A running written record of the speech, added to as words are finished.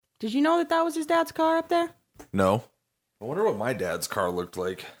Did you know that was his dad's car up there? No. I wonder what my dad's car looked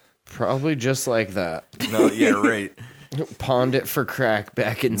like. Probably just like that. No, yeah, right. Pawned it for crack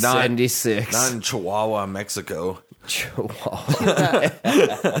back in 76. Not in Chihuahua, Mexico. Chihuahua.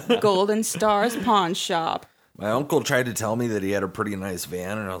 Golden Stars Pawn Shop. My uncle tried to tell me that he had a pretty nice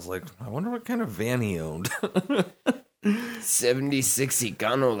van, and I was like, I wonder what kind of van he owned. 76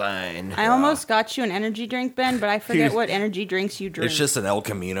 Econoline. I almost got you an energy drink, Ben, but I forget what energy drinks you drink. It's just an El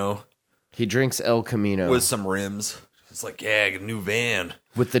Camino. He drinks El Camino. With some rims. It's like, yeah, I got a new van.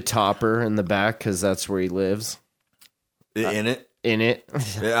 With the topper in the back, because that's where he lives. In it? In it.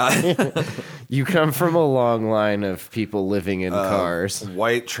 Yeah. You come from a long line of people living in cars.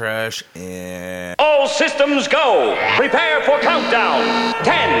 White trash and... All systems go. Prepare for countdown.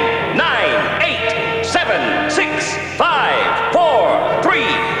 10, 9, 8, 7, 6, 5, 4, 3,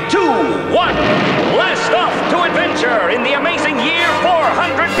 2, 1. Blast off to adventure in the amazing year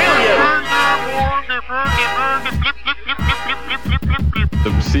 400 billion.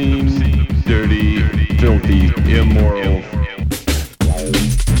 Obscene, dirty, filthy, immoral.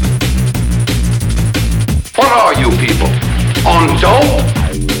 What are you people? On dope?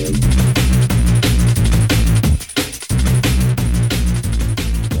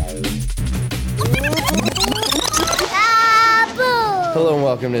 Hello and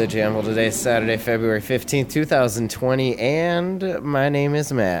welcome to the Jam Hole. Today is Saturday, February 15th, 2020, and my name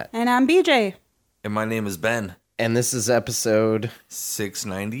is Matt. And I'm BJ. And my name is Ben. And this is episode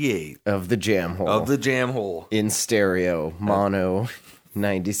 698 of the Jam Hole. of the Jam Hole. In stereo, mono,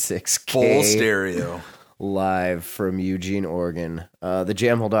 96K. Full stereo. Live from Eugene, Oregon.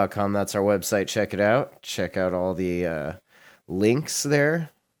 Thejamhole.com, that's our website. Check it out. Check out all the links there.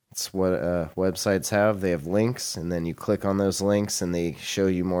 That's what websites have. They have links, and then you click on those links, and they show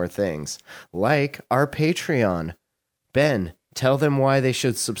you more things. Like our Patreon. Ben, tell them why they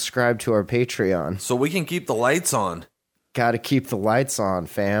should subscribe to our Patreon. So we can keep the lights on. Gotta keep the lights on,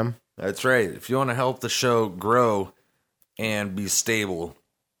 fam. That's right. If you want to help the show grow and be stable,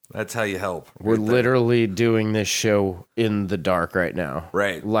 that's how you help. We're literally doing this show in the dark right now.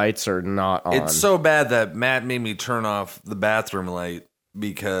 Right. Lights are not on. It's so bad that Matt made me turn off the bathroom light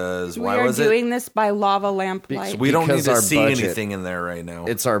because We are doing this by lava lamp light. We don't need Because to our see budget. anything in there right now.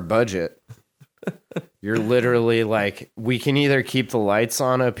 It's our budget. You're literally like, we can either keep the lights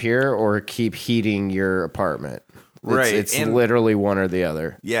on up here or keep heating your apartment. Right. It's And- literally one or the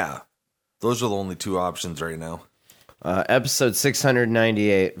other. Yeah. Those are the only two options right now. Episode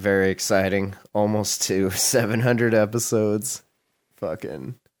 698, very exciting. Almost to 700 episodes.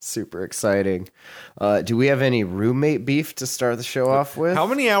 Fucking super exciting. Do we have any roommate beef to start the show off with? How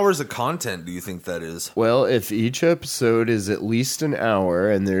many hours of content do you think that is? Well, if each episode is at least an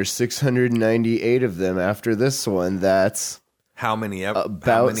hour and there's 698 of them after this one, that's How many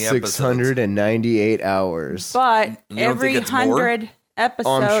about 698 hours. But You don't every think it's more? 100 episode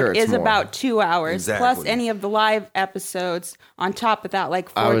I'm sure it's is more. about 2 hours. Exactly. Plus any of the live episodes on top of that, like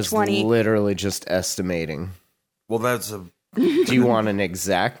I was 420. literally just estimating. Well, that's a... Do you want an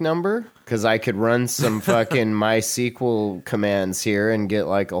exact number? Because I could run some fucking MySQL commands here and get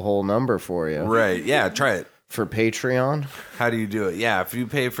like a whole number for you. Right. Yeah, try it. For Patreon? How do you do it? Yeah, if you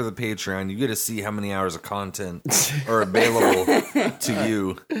pay for the Patreon, you get to see how many hours of content are available to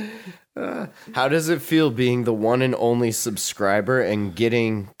you. How does it feel being the one and only subscriber and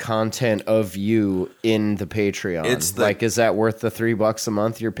getting content of you in the Patreon? It's like, is that worth the $3 a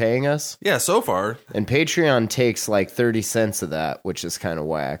month you're paying us? Yeah, so far. And Patreon takes like 30 cents of that, which is kind of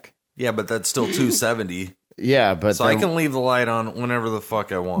whack. Yeah, but that's still $270. Yeah, but So I can leave the light on whenever the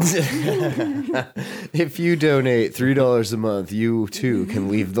fuck I want. if you donate $3 a month, you too can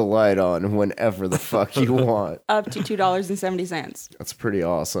leave the light on whenever the fuck you want. Up to $2.70. That's pretty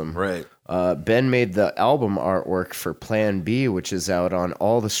awesome. Right. Ben made the album artwork for Plan B, which is out on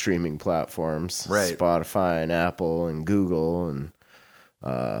all the streaming platforms. Right. Spotify and Apple and Google, and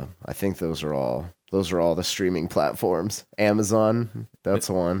I think those are all the streaming platforms. Amazon, that's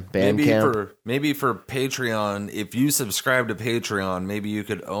one. Bandcamp. Maybe for Patreon, if you subscribe to Patreon, maybe you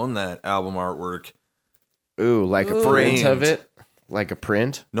could own that album artwork. Ooh, like a print of it? Like a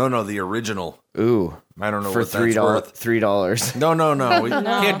print? No, the original. Ooh. I don't know for what that's worth. $3. No. We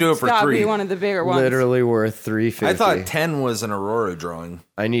can't do it for it's gotta $3. be one of the bigger ones. Literally worth $3.50. I thought 10 was an Aurora drawing.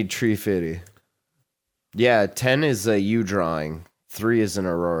 I need $3.50. Yeah, 10 is a U drawing. 3 is an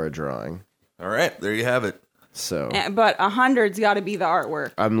Aurora drawing. All right, there you have it. So, But 100's got to be the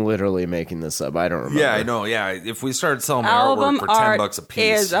artwork. I'm literally making this up. I don't remember. Yeah, I know. Yeah, if we started selling my Album artwork for art $10 a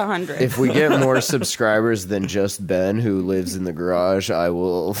piece, is 100. If we get more subscribers than just Ben, who lives in the garage, I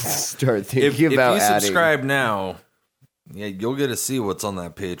will start thinking about if you adding. subscribe now, Yeah, you'll get to see what's on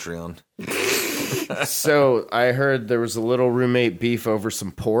that Patreon. So I heard there was a little roommate beef over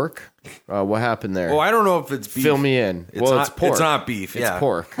some pork. What happened there? Oh, I don't know if it's beef. Fill me in. It's well, not, it's pork. It's not beef. It's Yeah.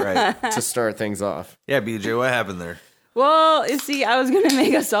 pork. Right. To start things off. Yeah, BJ, what happened there? Well, you see, I was gonna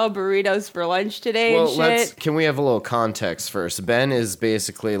make us all burritos for lunch today and shit. Can we have a little context first? Ben is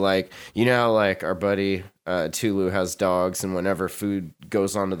basically like, you know how like our buddy Tulu has dogs, and whenever food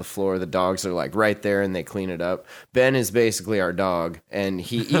goes onto the floor, the dogs are like right there and they clean it up. Ben is basically our dog, and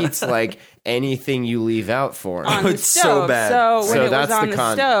he eats like anything you leave out for him. On the It's so stove. bad. So when So it that's was on the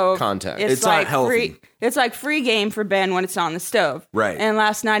the stove, context. it's It's not like healthy. free. It's like free game for Ben when it's on the stove. Right. And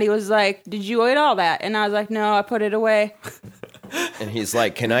last night he was like, "Did you eat all that?" And I was like, "No, I put it away." And he's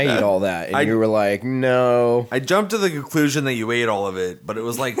like, "Can I eat all that?" And you were like, "No." I jumped to the conclusion that you ate all of it, but it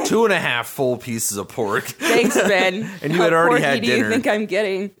was like 2.5 full pieces of pork. Thanks, Ben. And you had already How had porky do dinner. you think I'm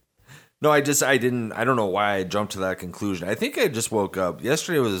getting? No, I don't know why I jumped to that conclusion. I think I just woke up.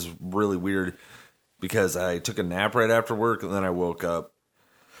 Yesterday was really weird because I took a nap right after work and then I woke up.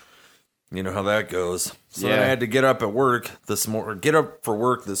 You know how that goes. So then I had to get up for work this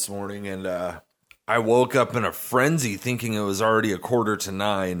morning, and I woke up in a frenzy thinking it was already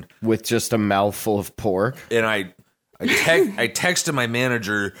 8:45. With just a mouthful of pork. And I texted my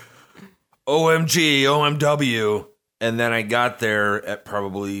manager, OMG, OMW. And then I got there at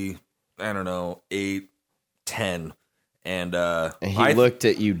probably, I don't know, 8:10. And He looked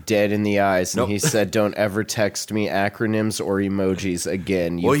at you dead in the eyes, and Nope. he said, "Don't ever text me acronyms or emojis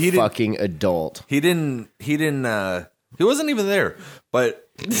again, you Well, he didn't- fucking adult." he wasn't even there. But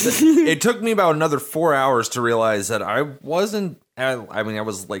it took me about another 4 hours to realize that I wasn't, I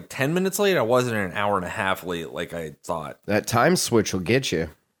was like 10 minutes late. I wasn't an hour and a half late like I thought. That time switch will get you.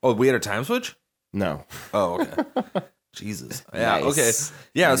 Oh, we had a time switch? No. Oh, okay. Jesus. Yeah, Nice. okay.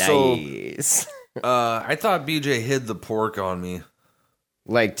 Yeah, so Nice. I thought BJ hid the pork on me.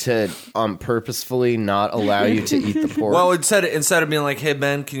 Like to purposefully not allow you to eat the pork. Well, instead of being like, "Hey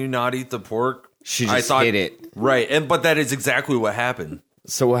Ben, can you not eat the pork?" She just hid it. Right, but that is exactly what happened.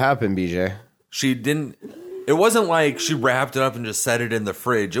 So what happened, BJ? She didn't. It wasn't like she wrapped it up and just set it in the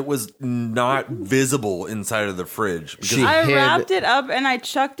fridge. It was not visible inside of the fridge. Because She I hid- wrapped it up and I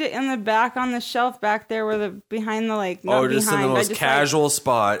chucked it in the back on the shelf back there where behind the like. Not just in behind, the I most just, casual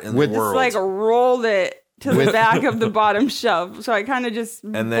spot in With- the Just world. like rolled it to the back of the bottom shelf. So I kind of just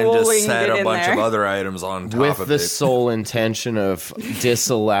and then just bowlinged set it a in bunch there. of other items on top With of the it. sole intention of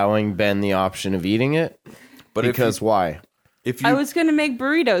disallowing Ben the option of eating it? But Because why? if you, I was gonna make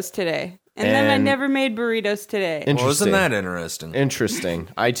burritos today, and then I And- never made burritos today. well, Interesting. isn't that interesting? Interesting.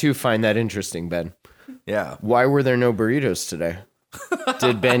 I too find that interesting, Ben. Yeah. Why were there no burritos today?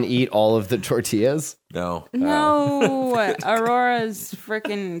 Did Ben eat all of the tortillas? No. No, Aurora's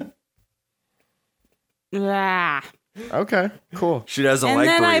freaking. Ah. Okay, cool. She doesn't And like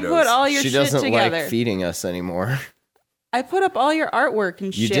then burritos. I put all your She shit doesn't together. like feeding us anymore. I put up all your artwork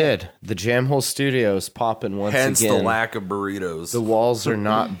and You shit. did. The Jamhole Studios popping once Hence again. the lack of burritos. The walls are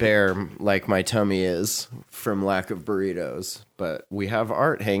not bare like my tummy is from lack of burritos, but we have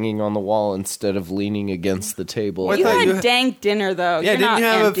art hanging on the wall instead of leaning against the table. What? You thought had you- dank dinner though. yeah, You're didn't not you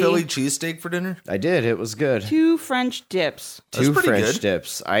have empty. a Philly cheesesteak for dinner? I did. It was good. 2 French dips. That's Two pretty French good.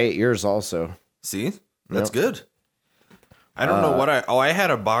 dips. I ate yours also. See? That's Yep. good. I don't know what I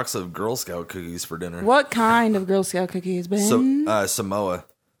had a box of Girl Scout cookies for dinner. What kind of Girl Scout cookies, Ben? So, Samoa.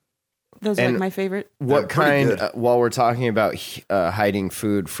 Those are and- like my favorite. What They're pretty kind, good. while we're talking about hiding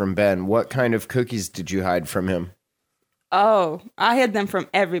food from Ben, what kind of cookies did you hide from him? Oh, I hid them from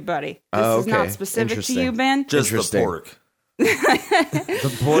everybody. This Oh, is not okay. specific to Interesting. you, Ben. Just the Interesting. pork.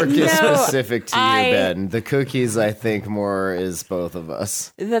 The pork is No, specific to I- you, Ben. The cookies, I think, more is both of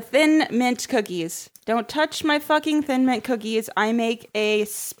us. The Thin Mint cookies. Don't touch my fucking Thin Mint cookies. I make a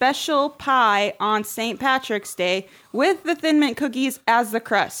special pie on St. Patrick's Day with the Thin Mint cookies as the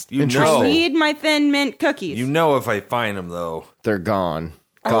crust. You I know. need my Thin Mint cookies. You know if I find them, though. They're gone.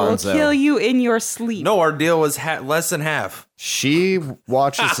 I will Gonzo. kill you in your sleep. No, our deal was less than half. She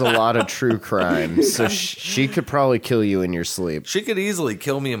watches a lot of true crime, so she could probably kill you in your sleep. She could easily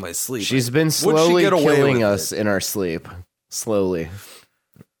kill me in my sleep. She's been Would she slowly get away killing with us it? in our sleep. Slowly.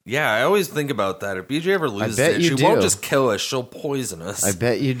 Yeah, I always think about that. If BJ ever loses bet it, you she do. won't just kill us. She'll poison us. I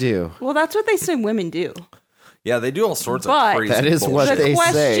bet you do. Well, that's what they say women do. Yeah, they do all sorts But- of crazy That is what bullshit. The they say,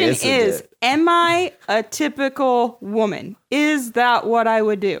 question isn't is, it? am I a typical woman? Is that what I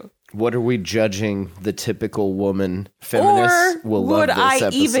would do? What are we judging the typical woman? Feminists Or will love would this I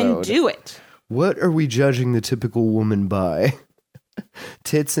episode. even do it? What are we judging the typical woman by?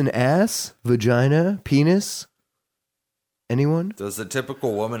 Tits and ass? Vagina? Penis? Anyone? Does the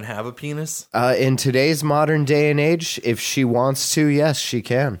typical woman have a penis? In today's modern day and age, if she wants to, yes, she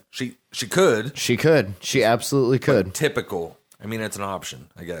can. She could. She could. She absolutely could. Typical. I mean, it's an option,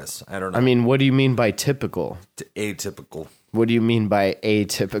 I guess. I don't know. I mean, what do you mean by typical? Atypical. What do you mean by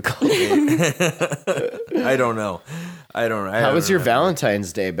atypical? I don't know. How was your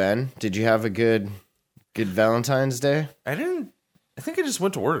Valentine's Day, Ben? Did you have a good Valentine's Day? I didn't. I think I just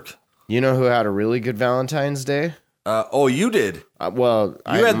went to work. You know who had a really good Valentine's Day? You did.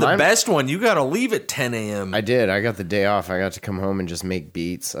 You had the best one. You got to leave at 10 a.m. I did. I got the day off. I got to come home and just make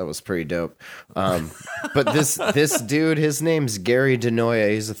beats. That was pretty dope. But this dude, his name's Gary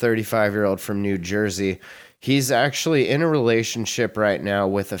DeNoia. He's a 35-year-old from New Jersey. He's actually in a relationship right now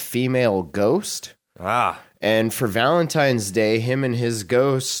with a female ghost. And for Valentine's Day, him and his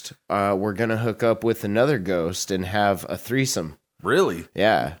ghost were going to hook up with another ghost and have a threesome. Really?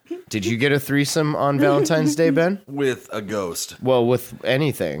 Yeah. Did you get a threesome on Valentine's Day, Ben? With a ghost. Well, with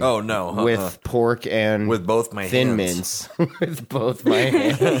anything. Oh, no. With pork and with both my thin hands. mints. With both my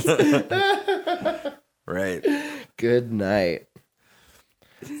hands. Right. Good night.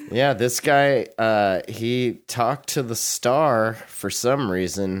 Yeah, this guy, he talked to the star for some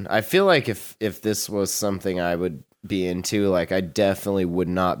reason. I feel like if this was something I would be into, like I definitely would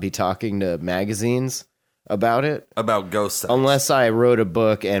not be talking to magazines about it. About ghost sex. Unless I wrote a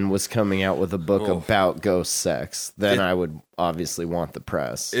book and was coming out with a book about ghost sex. Then I would obviously want the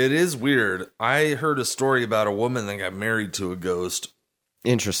press. It is weird. I heard a story about a woman that got married to a ghost.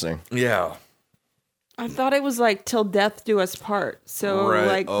 Interesting. Yeah. I thought it was like till death do us part. So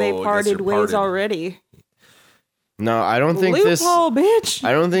Right. they parted ways already. No, I don't think Loophole, bitch.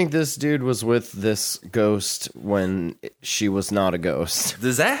 I don't think this dude was with this ghost when she was not a ghost.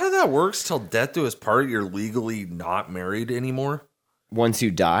 Is that how that works? Till death do us part, you're legally not married anymore? Once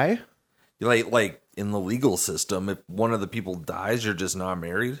you die? Like in the legal system, if one of the people dies, you're just not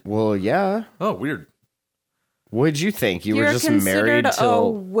married? Well, yeah. Oh, weird. What'd you think? You You're were just married considered a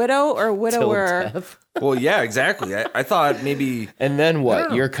till widow or till widower. death? Well, yeah, exactly. I thought maybe... And then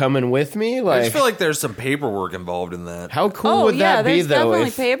what? You're coming with me? I Like, just feel like there's some paperwork involved in that. how cool would that be, there's though? definitely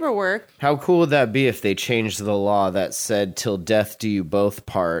If, paperwork. how cool would that be if they changed the law that said "till death do you both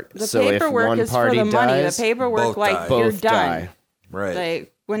part"? The so if paperwork one is party for the money. dies, The paperwork, both like die. you're both done. die. Right.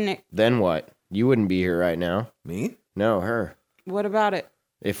 Like Then what? You wouldn't be here right now. Me? No, her. what about it?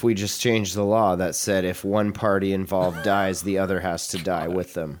 If we just changed the law that said if one party involved dies, the other has to die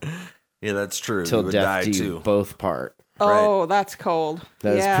with them. Yeah, that's true. Till You would death die do you too. both part. Oh, that's cold.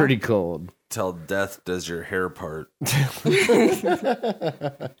 That's yeah. pretty cold. Till death does your hair part. I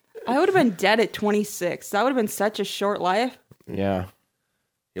would have been dead at 26. That would have been such a short life. Yeah.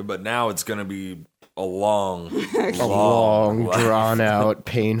 Yeah, but now it's going to be a long, Long, life. drawn out,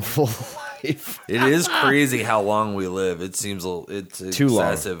 painful life. It is crazy how long we live. It seems it's Too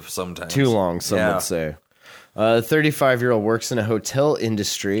long. excessive sometimes. Too long, some Yeah. would say. 35-year-old works in a hotel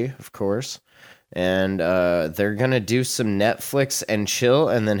industry, of course. And they're going to do some Netflix and chill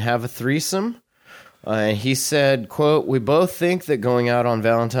and then have a threesome. And he said, quote, "We both think that going out on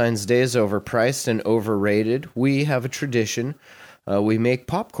Valentine's Day is overpriced and overrated. We have a tradition. We make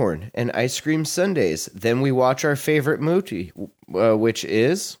popcorn and ice cream sundaes. Then we watch our favorite movie, which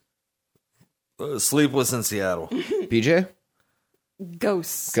is... Sleepless in Seattle. BJ?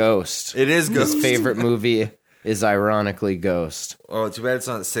 Ghosts. Ghost. It is His Ghost. favorite movie is ironically Ghost. Oh, too bad it's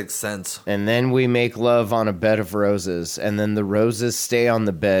not Sixth Sense. And then we make love on a bed of roses, and then the roses stay on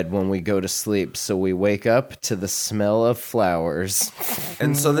the bed when we go to sleep, so we wake up to the smell of flowers."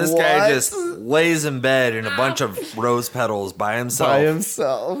 And so this guy just lays in bed in a bunch of rose petals by himself, By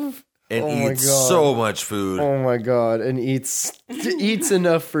himself. and Oh my eats God. so much food. Oh my god, and eats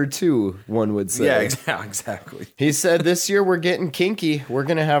enough for two, one would say. Yeah, exactly. He said, "This year we're getting kinky. We're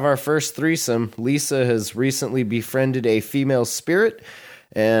going to have our first threesome. Lisa has recently befriended a female spirit,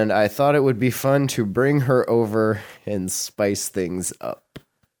 and I thought it would be fun to bring her over and spice things up."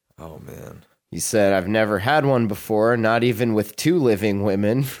 Oh, man. He said, "I've never had one before, not even with two living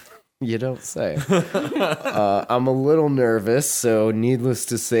women." You don't say. I'm a little nervous, so needless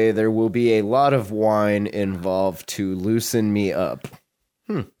to say, there will be a lot of wine involved to loosen me up.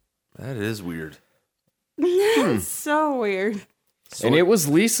 That is weird. That's so weird. And it was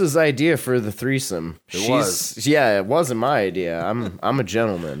Lisa's idea for the threesome. It was. Yeah, it wasn't my idea. I'm a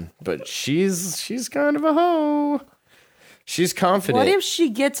gentleman, but she's kind of a hoe. She's confident. What if she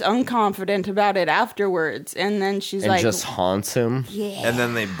gets unconfident about it afterwards, and then she's and like, just haunts him "Yeah." And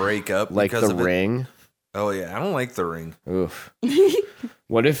then they break up like because the of it. Ring? Oh, yeah. I don't like the Ring. Oof.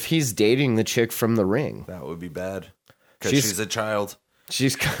 What if he's dating the chick from the Ring? That would be bad. Because She's- she's a child.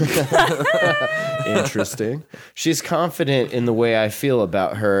 She's interesting. She's confident in the way I feel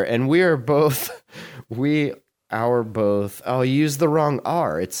about her, and I'll use the wrong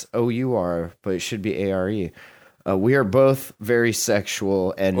R. It's O-U-R, but it should be A-R-E. We are both very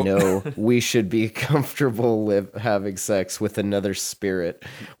sexual and know we should be comfortable having sex with another spirit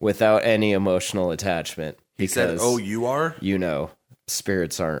without any emotional attachment. He said, "Oh, you are." You know,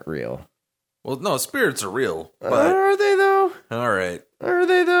 spirits aren't real. Well, no, spirits are real. But Are they though? all right. Are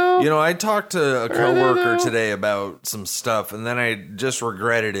they though? You know, I talked to a coworker today about some stuff, and then I just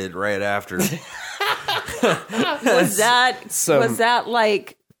regretted it right after. Was that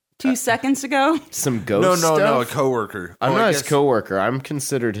like 2 seconds ago? Some ghost stuff? No, a coworker. I'm not his coworker. I'm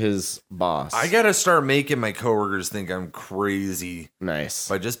considered his boss. I gotta start making my coworkers think I'm crazy Nice.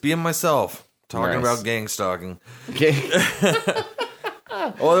 by just being myself, talking Nice. about gang stalking. Okay.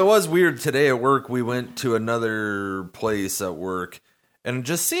 Well, it was weird today at work. We went to another place at work, and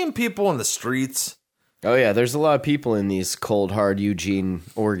just seeing people in the streets. Oh yeah, there's a lot of people in these cold, hard Eugene,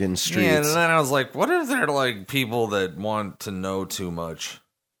 Oregon streets. Yeah, and then I was like, what if they're like people that want to know too much?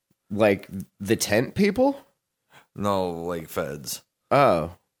 Like the tent people? No, like feds.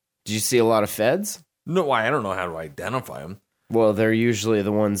 Oh. Did you see a lot of feds? No, I don't know how to identify them. Well, they're usually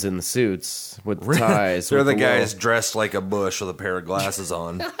the ones in the suits with the ties. They're with the guys dressed like a bush with a pair of glasses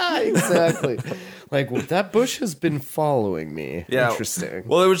on. Exactly. Like, well, that bush has been following me. Yeah. Interesting.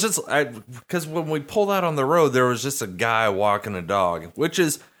 Well, it was just because when we pulled out on the road, there was just a guy walking a dog, which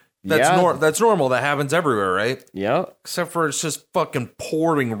is that's normal. That happens everywhere, right? Yeah. Except for it's just fucking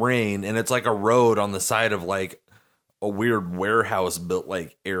pouring rain, and it's like a road on the side of like a weird warehouse built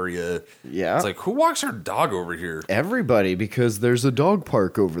like area. Yeah. It's like, who walks their dog over here? Everybody, because there's a dog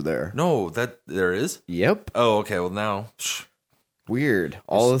park over there. No, that there is. Yep. Oh, okay. Well, now. Weird.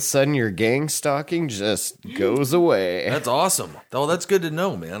 All of a sudden, your gang stalking just goes away. That's awesome. Oh, that's good to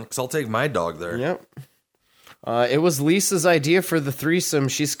know, man, because I'll take my dog there. Yep. It was Lisa's idea for the threesome.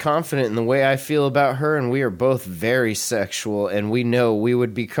 She's confident in the way I feel about her, and we are both very sexual, and we know we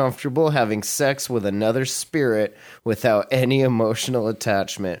would be comfortable having sex with another spirit without any emotional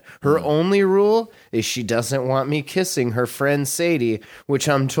attachment. Her only rule is she doesn't want me kissing her friend Sadie, which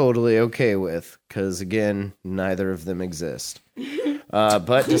I'm totally okay with, because, again, neither of them exist.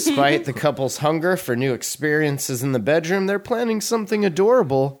 But despite the couple's hunger for new experiences in the bedroom, they're planning something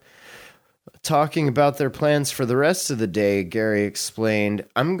adorable. Talking about their plans for the rest of the day, Gary explained,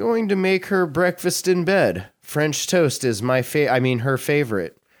 "I'm going to make her breakfast in bed. French toast is her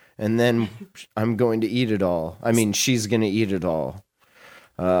favorite. And then I'm going to eat it all. She's going to eat it all.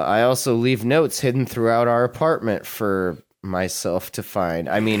 I also leave notes hidden throughout our apartment for myself to find.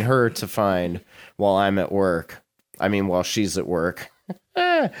 Her to find while I'm at work. While she's at work."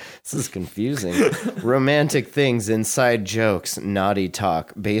 This is confusing. Romantic things, inside jokes, naughty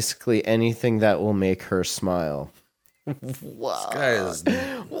talk. Basically anything that will make her smile. This guy is...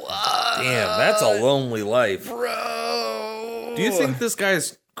 Damn, that's a lonely life. Bro! Do you think this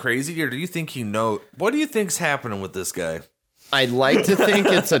guy's crazy, or do you think he knows? What do you think's happening with this guy? I'd like to think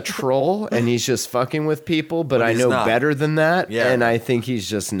it's a troll and he's just fucking with people, but I know better than that. Yeah. And I think he's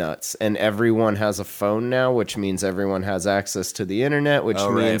just nuts. And everyone has a phone now, which means everyone has access to the internet, which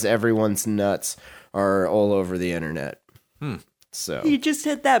means everyone's nuts are all over the internet. So You just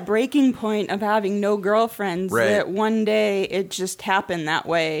hit that breaking point of having no girlfriends. Right. That one day it just happened that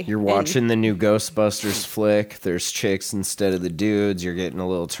way. you're watching the new Ghostbusters flick. There's chicks instead of the dudes. You're getting a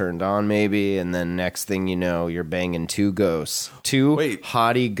little turned on maybe. And then next thing you know, you're banging two ghosts. Two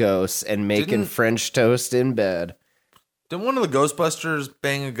hottie ghosts and making French toast in bed. Didn't one of the Ghostbusters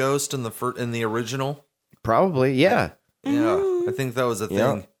bang a ghost in the original? Probably, yeah. Yeah, I think that was a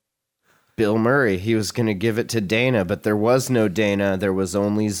thing. Bill Murray, he was going to give it to Dana, but there was no Dana. There was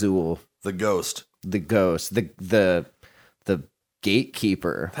only Zool. The ghost. The ghost. The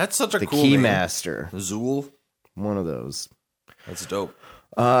gatekeeper. That's such a the cool name. keymaster. Zool. One of those. That's dope.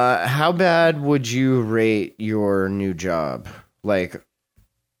 How bad would you rate your new job? Like,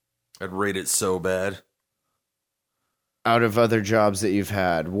 I'd rate it so bad. out of other jobs that you've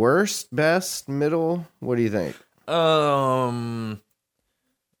had, worst, best, middle? What do you think?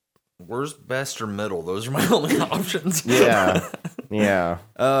 Worst, best, or middle? Those are my only options. Yeah. Yeah.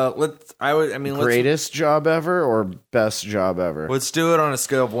 Greatest job ever or best job ever? Let's do it on a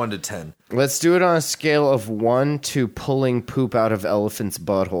scale of 1 to 10. Let's do it on a scale of 1 to pulling poop out of elephants'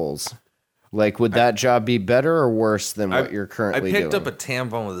 buttholes. Like, would that job be better or worse than what you're currently doing? I picked up a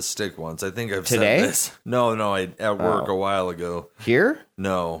tampon with a stick once. I think I've Today? said this. No, at work a while ago. Here?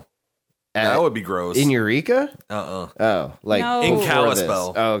 No. That would be gross. In Eureka? Oh, No. like in before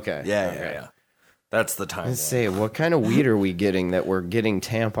Kalispell. this. Oh, okay. Yeah. That's the time. I say, what kind of weed are we getting that we're getting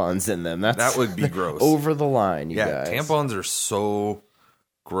tampons in them? That would be gross. Over the line, you yeah, guys. tampons are so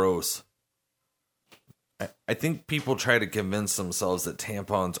gross. I think people try to convince themselves that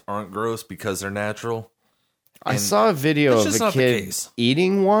tampons aren't gross because they're natural. I saw a video that's of just a not the kid case.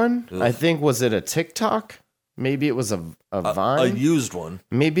 eating one. Ugh. I think, was it a TikTok? Maybe it was a Vine. A used one.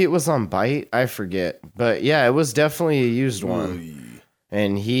 Maybe it was on Byte. I forget. But yeah, it was definitely a used one. Ooh.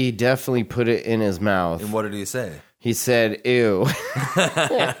 And he definitely put it in his mouth. And what did he say? He said, ew.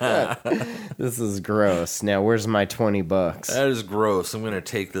 This is gross. Now, where's my $20? That is gross. I'm going to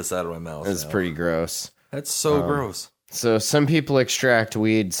take this out of my mouth. It's now. pretty gross. That's so gross. So some people extract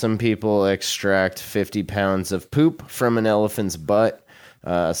weed. Some people extract 50 pounds of poop from an elephant's butt.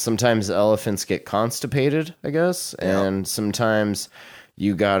 Sometimes elephants get constipated, I guess. Yeah. And sometimes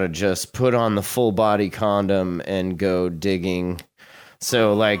you got to just put on the full body condom and go digging.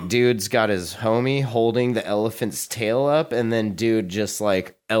 So, like, dude's got his homie holding the elephant's tail up, and then dude just,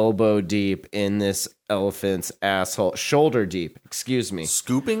 like, elbow deep in this elephant's asshole. Shoulder deep, excuse me.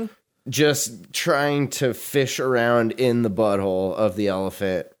 Scooping? Just trying to fish around in the butthole of the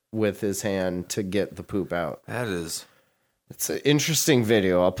elephant with his hand to get the poop out. That is... It's an interesting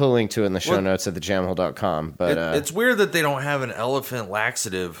video. I'll put a link to it in the show notes at thejamhole.com. But it's weird that they don't have an elephant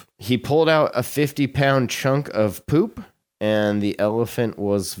laxative. he pulled out a 50-pound chunk of poop, and the elephant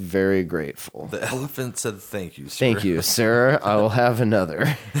was very grateful. The elephant said, "Thank you, sir." Thank you, sir. I will have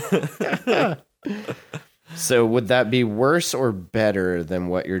another. So would that be worse or better than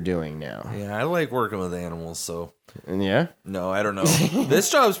what you're doing now? Yeah, I like working with animals, so... And yeah? No, I don't know. This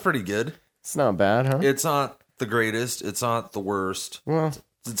job's pretty good. It's not bad, huh? It's not the greatest. It's not the worst. Well,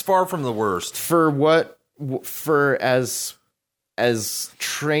 It's far from the worst. for as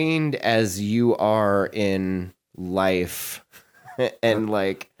trained as you are in life and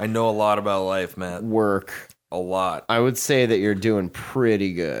like I know a lot about life, Matt. work, A lot. I would say that you're doing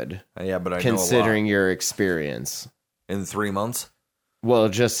pretty good Yeah, but I considering know your experience. a lot. In 3 months? Well,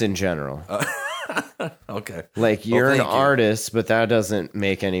 just in general. Okay. Like, you're an thank you. artist, but that doesn't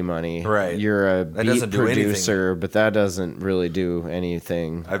make any money. Right. You're a That beat doesn't do anything. producer, but that doesn't really do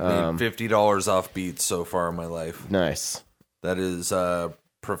anything. I've made $50 off beats so far in my life. Nice. That is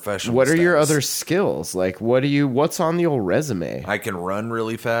professional. What are your status. other skills? Like, what's on the old resume? I can run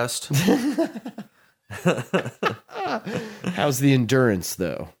really fast. How's the endurance,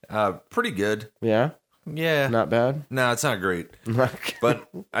 though? Pretty good. Yeah? Yeah. Not bad? No, it's not great. Okay. But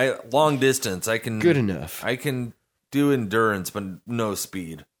long distance, I can Good enough. I can do endurance, but no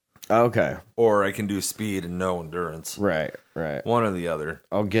speed. Okay. Or I can do speed and no endurance. Right. One or the other.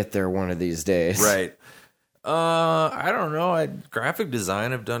 I'll get there one of these days. Right. I don't know. Graphic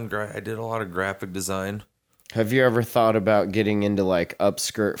design. I did a lot of graphic design. Have you ever thought about getting into, like,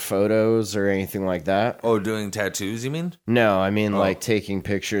 upskirt photos or anything like that? Oh, doing tattoos, you mean? No, I mean, like, taking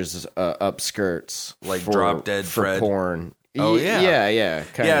pictures upskirts. Like Drop Dead for Fred? porn. Oh, yeah. Yeah,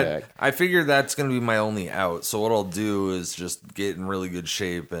 kind Yeah, of. I figured that's going to be my only out. So what I'll do is just get in really good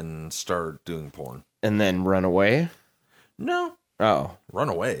shape and start doing porn. And then run away? No. Oh. Run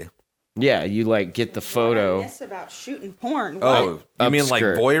away. Yeah, you, like, get the photo. Yes, about shooting porn. What? Oh, you mean like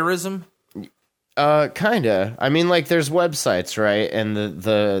Upskirt. voyeurism? Kinda. I mean, like, there's websites, right? And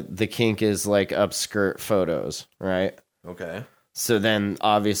the kink is, like, upskirt photos, right? Okay. So then,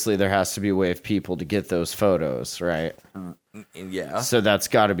 obviously, there has to be a way of people to get those photos, right? Yeah. So that's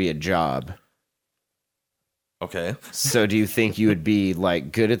got to be a job. Okay. So do you think you would be,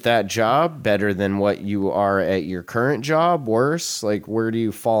 like, good at that job? Better than what you are at your current job? Worse? Like, where do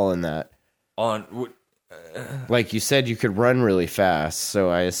you fall in that? Like you said, you could run really fast, so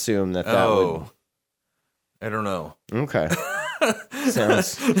I assume that would... I don't know. Okay.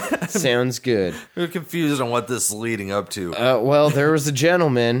 Sounds good. I'm confused on what this is leading up to. Well, there was a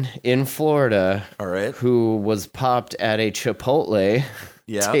gentleman in Florida All right. who was popped at a Chipotle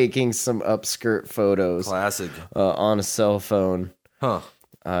Yeah. taking some upskirt photos Classic. on a cell phone. Huh.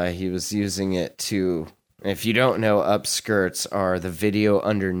 He was using it to... If you don't know, upskirts are the video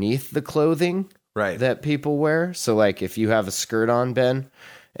underneath the clothing Right. that people wear. So, like, if you have a skirt on, Ben,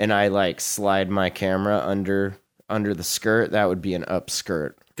 and I, like, slide my camera under the skirt, that would be an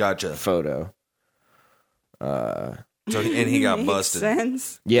upskirt Gotcha. photo. And he got Makes busted.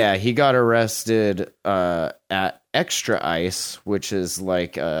 sense. Yeah, he got arrested at Extra Ice, which is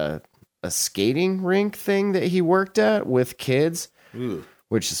like a skating rink thing that he worked at with kids, Ooh.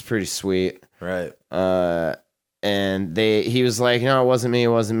 which is pretty sweet. Right. And he was like, no, it wasn't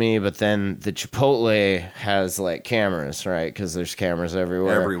me. But then the Chipotle has, like, cameras, right? Because there's cameras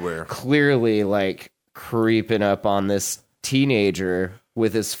everywhere. Clearly, like, creeping up on this teenager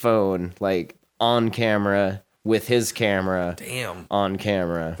with his phone, like, on camera with his camera. Damn. On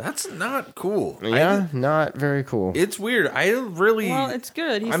camera. That's not cool. Yeah, not very cool. It's weird. I really... Well, it's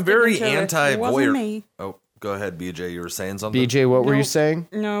good. I'm very It wasn't anti-voyeur. me. Oh, go ahead, BJ. You were saying something? BJ, what were you Nope. saying?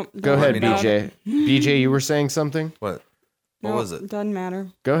 No. Go ahead, don't worry BJ. BJ, you were saying something? What? What was it? Doesn't matter.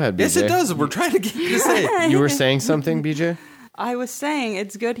 Go ahead, BJ. Yes, it does. We're trying to get you to say it. You were saying something, BJ? I was saying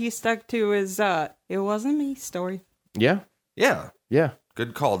it's good he stuck to his "it wasn't me" story. Yeah. Yeah. Yeah.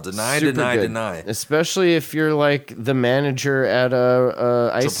 Good call. Deny, Super deny, good. deny. Especially if you're like the manager at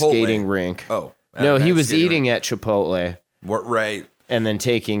a ice Chipotle. skating rink. Oh. No, at he an was skating eating rink. at Chipotle What, right. and then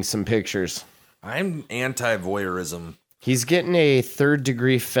taking some pictures. I'm anti-voyeurism. He's getting a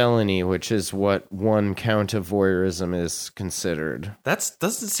 3rd-degree felony, which is what one count of voyeurism is considered. That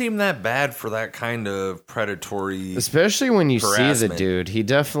doesn't seem that bad for that kind of predatory... Especially when you see the Harassment. dude. He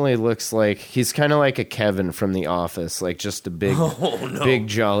definitely looks like... He's kind of like a Kevin from The Office. Like just a big, big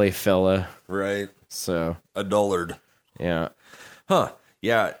jolly fella. Right. So, A dullard. yeah. Huh.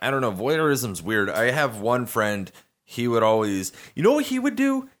 Yeah, I don't know. Voyeurism's weird. I have one friend, he would always... You know what he would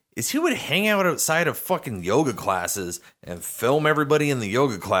do? Is he would hang out outside of fucking yoga classes and film everybody in the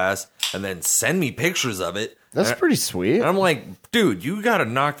yoga class and then send me pictures of it. That's pretty sweet. And I'm like, dude, you gotta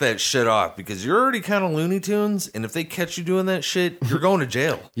knock that shit off because you're already kind of Looney Tunes, and if they catch you doing that shit, you're going to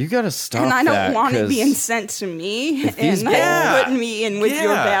jail. You gotta stop And I that, don't want it 'cause being sent to me these and Yeah. putting me in with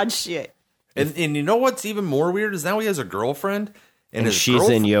your Yeah. bad shit. And you know what's even more weird is now he has a girlfriend, And his she's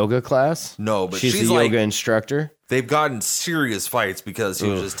in yoga class? No, but she's she's a like- yoga instructor They've gotten serious fights because he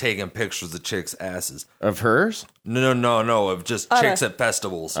was just taking pictures of chicks' asses. of hers. No, of just chicks at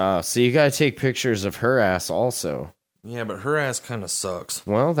festivals. So you gotta take pictures of her ass also. Yeah, but her ass kind of sucks.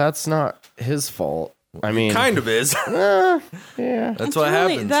 Well, that's not his fault. I mean, Kind of is. yeah. That's what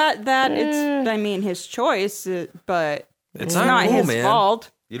Really, happens. that it's I mean his choice, but it's not not cool, his man.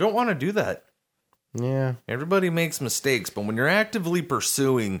 fault. You don't want to do that. Yeah. Everybody makes mistakes, but when you're actively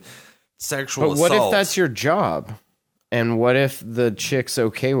pursuing sexual But what assault, if that's your job? And what if the chick's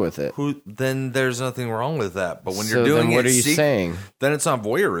okay with it? then there's nothing wrong with that. But when So you're doing then what it are you saying? Then it's not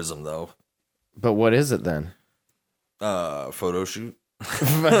voyeurism, though. But what is it then? Photo shoot.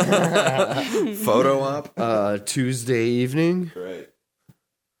 Photo op. Tuesday evening? Right.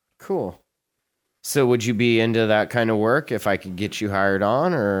 Cool. So would you be into that kind of work if I could get you hired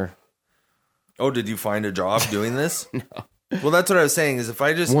on, or Oh, did you find a job doing this? No. Well, that's what I was saying is if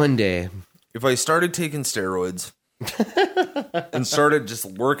I started taking steroids and started just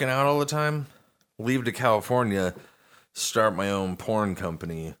working out all the time, leave to California, start my own porn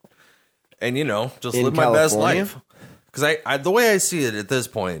company, and, just In live my best California? life. Because I the way I see it at this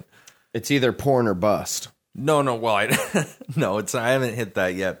point, it's either porn or bust? no, well, I haven't hit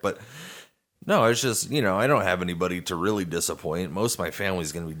that yet, but no, it's just, I don't have anybody to really disappoint. Most of my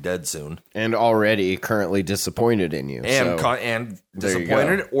family's going to be dead soon. And already currently disappointed in you. And so and there you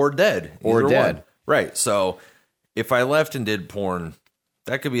disappointed or dead. Or Either dead. one. Right. So if I left and did porn,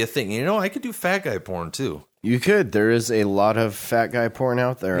 that could be a thing. I could do fat guy porn too. you could. There is a lot of fat guy porn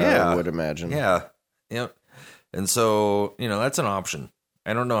out there, Yeah. I would imagine. Yeah. Yep. And so, that's an option.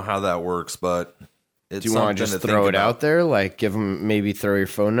 I don't know how that works, but it's Do you want to something just to throw think it about. out there? Like, maybe throw your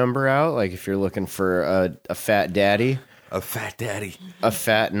phone number out? Like, if you're looking for a fat daddy, A fat daddy. a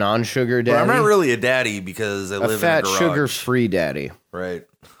fat non-sugar But daddy, I'm not really a daddy because I a live fat in a garage. sugar-free daddy. Right.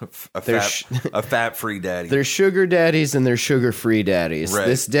 There's- A fat-free daddy. There's sugar daddies and there's sugar-free daddies. Right.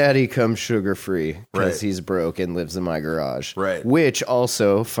 This daddy comes sugar-free because Right. he's broke and lives in my garage. Right. Which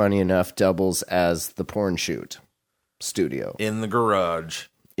also, funny enough, doubles as the porn shoot studio In the garage.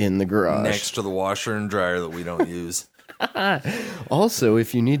 in the garage. Next to the washer and dryer that we don't use. Also,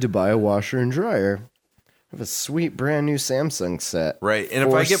 if you need to buy a washer and dryer, I have a sweet brand new Samsung set. Right. And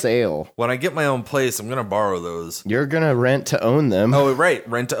for if I get sale. when I get my own place, I'm gonna borrow those. You're gonna rent to own them. Oh, right.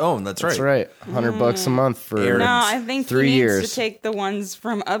 Rent to own. That's right. That's right. $100 a month for Aaron. No, I think 3 he needs years. to take the ones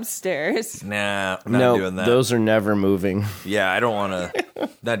from upstairs. Nah, I'm not No, doing that. those are never moving. Yeah, I don't want to.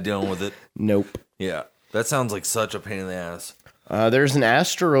 Not dealing with it. Nope. Yeah, that sounds like such a pain in the ass. There's an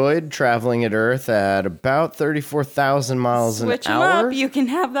asteroid traveling at Earth at about 34,000 miles Switch an them hour. up. You can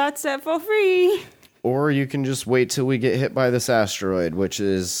have that set for free. Or you can just wait till we get hit by this asteroid, which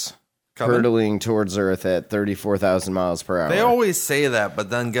is Coming? hurtling towards Earth at 34,000 miles per hour. They always say that, but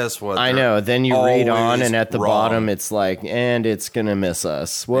then guess what? I They're know. Then you read on, always and at the wrong. bottom, it's like, and it's going to miss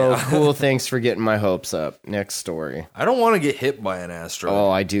us. Well, cool. Thanks for getting my hopes up. Next story. I don't want to get hit by an asteroid. Oh,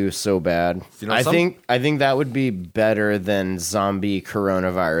 I do so bad. You know, I some- think that would be better than zombie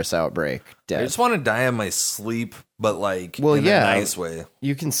coronavirus outbreak. I Death. just want to die in my sleep, but like Well, in yeah. a nice way.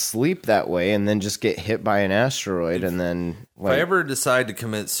 You can sleep that way and then just get hit by an asteroid and then If I ever decide to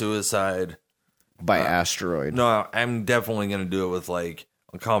commit suicide, by asteroid. No, I'm definitely going to do it with like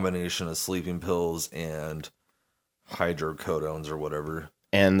a combination of sleeping pills and hydrocodones or whatever.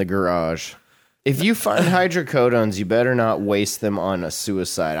 And the garage. If you find hydrocodones, you better not waste them on a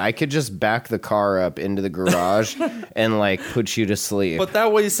suicide. I could just back the car up into the garage and like put you to sleep. But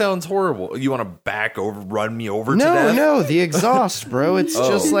that way sounds horrible. You want to run me over to death? No, the exhaust, bro. It's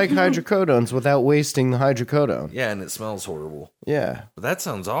just like hydrocodones without wasting the hydrocodone. Yeah, and it smells horrible. Yeah. But that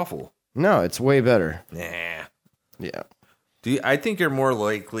sounds awful. No, it's way better. Nah. Yeah. I think you're more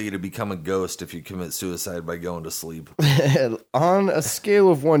likely to become a ghost if you commit suicide by going to sleep. On a scale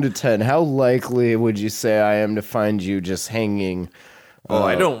of 1 to 10, how likely would you say I am to find you just hanging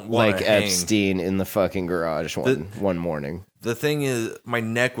I don't want like to hang. Epstein in the fucking garage one morning? The thing is, my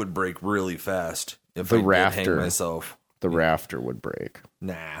neck would break really fast if The I did rafter. hang myself. The rafter would break.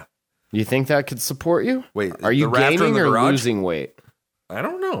 Nah. You think that could support you? Wait, are you the rafter in gaining the or garage? losing weight? I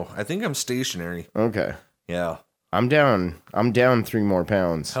don't know. I think I'm stationary. Okay. Yeah. I'm down 3 more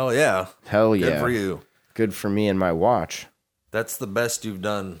pounds. Hell yeah. Hell yeah. Good for you. Good for me and my watch. That's the best you've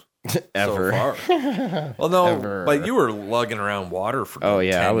done Ever. so far. Well, no, Ever. but you were lugging around water for Oh like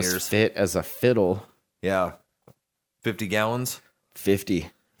yeah, 10 I was years. fit as a fiddle. Yeah. 50 gallons? 50.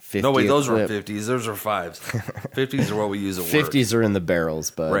 50 No, wait, a those clip. were 50s. Those are 5s. 50s are what we use at work. 50s are in the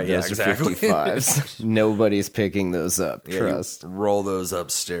barrels, but Right, yeah, those exactly. are 55s. Nobody's picking those up. Yeah, Trust. you roll those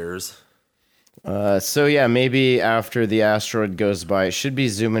upstairs. So yeah, maybe after the asteroid goes by, it should be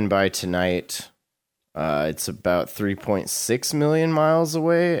zooming by tonight. It's about 3.6 million miles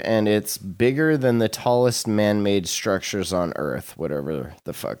away, and it's bigger than the tallest man-made structures on Earth, whatever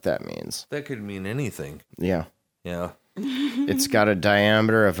the fuck that means. That could mean anything. Yeah. Yeah. It's got a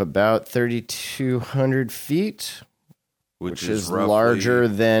diameter of about 3,200 feet, which is roughly- larger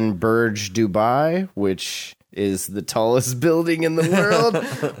than Burj Dubai, which is the tallest building in the world,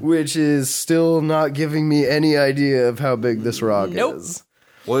 which is still not giving me any idea of how big this rock is.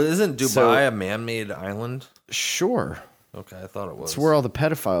 Well, isn't Dubai So- a man-made island? Sure. Okay, I thought it was. It's where all the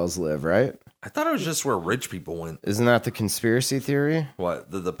pedophiles live, right? I thought it was just where rich people went. Isn't that the conspiracy theory? What?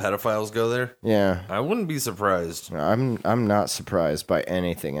 The pedophiles go there? Yeah. I wouldn't be surprised. I'm not surprised by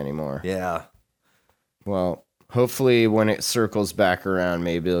anything anymore. Yeah. Well, hopefully when it circles back around,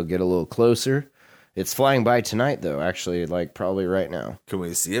 maybe it'll get a little closer. It's flying by tonight, though, actually, like probably right now. Can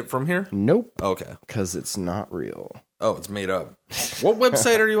we see it from here? Nope. Okay. Because it's not real. Oh, it's made up. What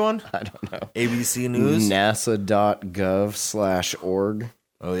website are you on? I don't know. ABC News? NASA.gov/org.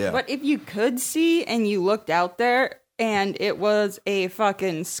 Oh, yeah. But if you could see and you looked out there and it was a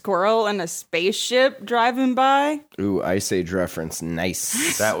fucking squirrel and a spaceship driving by, Ooh, Ice Age reference.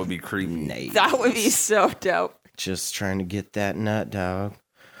 Nice. That would be creepy. Nice. that would be so dope. Just trying to get that nut, dog.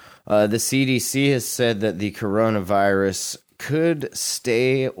 The CDC has said that the coronavirus could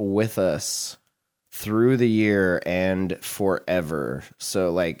stay with us through the year and forever.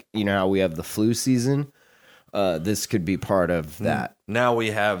 So, like, you know how we have the flu season? This could be part of that. Now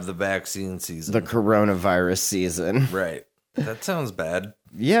we have the vaccine season. The coronavirus season. Right. That sounds bad.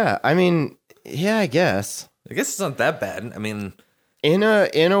 Yeah, I mean, yeah, I guess. I guess it's not that bad. I mean, In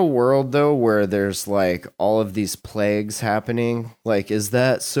a world though where there's like all of these plagues happening, like is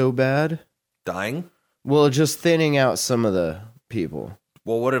that so bad? dying? Well, just thinning out some of the people.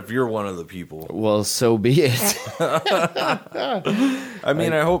 Well, what if you're one of the people? Well, so be it. I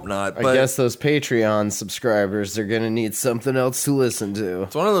mean, I hope not. But I guess those Patreon subscribers are going to need something else to listen to.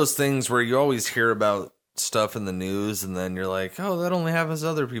 it's one of those things where you always hear about stuff in the news, and then you're like, "Oh, that only happens to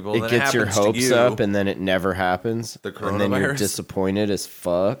other people." And It then gets your happens to hopes you. up and then it never happens. The And then you're coronavirus? disappointed as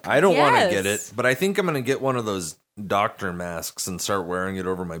fuck. I don't want to Yes. get it, but I think I'm going to get one of those doctor masks and start wearing it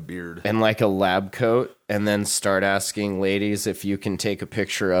over my beard. And like a lab coat, and then start asking ladies if you can take a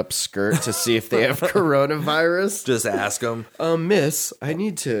picture up skirt to see if they have coronavirus. Just ask them. Miss, I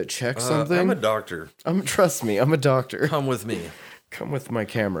need to check something. I'm a doctor. Trust me, I'm a doctor. Come with me. Come with my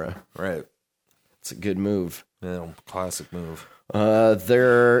camera. Right. It's a good move. Classic move.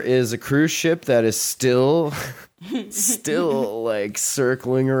 There is a cruise ship that is still like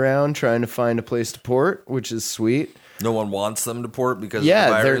circling around trying to find a place to port, which is sweet. No one wants them to port because of the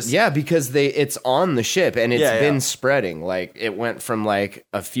virus. Because it's on the ship and it's Yeah, been yeah. spreading. Like it went from like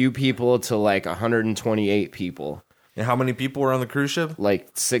a few people to like 128 people, And how many people were on the cruise ship? like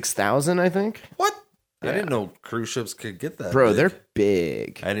 6,000, I think. What? I didn't know cruise ships could get that. Bro, big. they're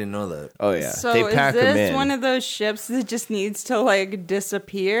big. I didn't know that. Oh yeah, So they is pack them this in. one of those ships that just needs to like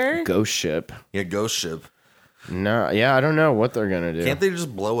disappear? Ghost ship. Yeah, ghost ship. No, yeah, I don't know what they're gonna do. Can't they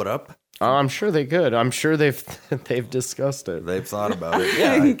just blow it up? Oh, I'm sure they could. I'm sure they've discussed it. They've thought about it.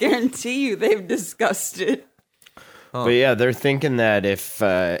 I Yeah. guarantee you they've discussed it. But yeah, they're thinking that if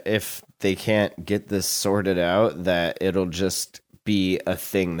they can't get this sorted out, that it'll just be a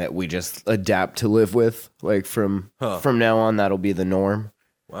thing that we just adapt to live with. Like from now on, that'll be the norm.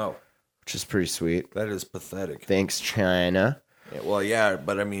 Wow. Which is pretty sweet. That is pathetic. Thanks, China. Yeah, well, yeah,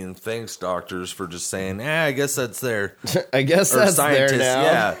 but I mean, thanks, doctors, for just saying, I guess that's there. I guess that's there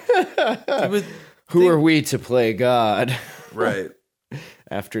now. Yeah. Who are we to play God? Right.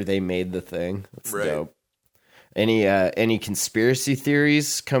 After they made the thing. That's right. Dope. Any conspiracy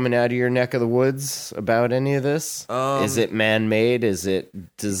theories coming out of your neck of the woods about any of this? Is it man-made? Is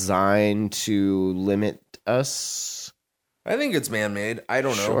it designed to limit us? I think it's man-made. I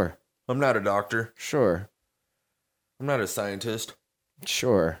don't know. Sure. I'm not a doctor. Sure. I'm not a scientist.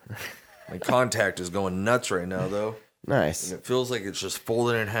 Sure. My contact is going nuts right now, though. Nice. And it feels like it's just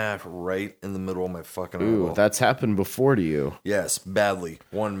folded in half right in the middle of my fucking Ooh, eyeball. that's happened before to you. Yes, badly.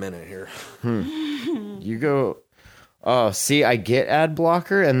 1 minute here. You go... Oh, see, I get ad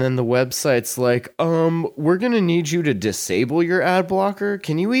blocker, and then the website's like, we're gonna need you to disable your ad blocker.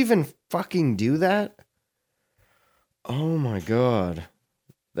 Can you even fucking do that? Oh my god.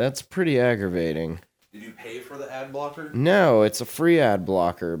 That's pretty aggravating. Did you pay for the ad blocker? No, it's a free ad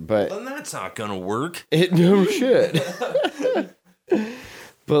blocker, but... Then that's not gonna work. No shit.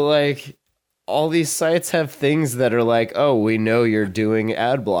 But, like, all these sites have things that are like, oh, we know you're doing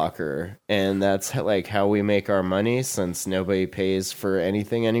ad blocker, and that's, like, how we make our money since nobody pays for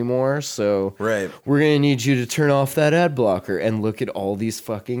anything anymore, so... Right. We're gonna need you to turn off that ad blocker and look at all these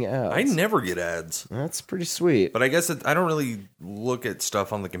fucking ads. I never get ads. That's pretty sweet. But I guess I don't really look at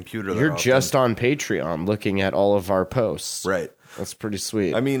stuff on the computer that You're often. just on Patreon looking at all of our posts. Right. That's pretty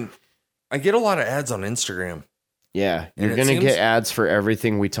sweet. I mean, I get a lot of ads on Instagram. Yeah, you're And going to seems- get ads for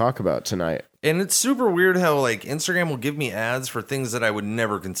everything we talk about tonight. And it's super weird how, like, Instagram will give me ads for things that I would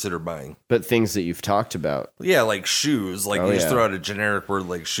never consider buying. But things that you've talked about. Yeah, like shoes. Like, Oh, you just yeah. throw out a generic word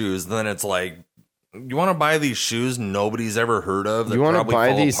like shoes. Then it's like, you want to buy these shoes nobody's ever heard of that You want to probably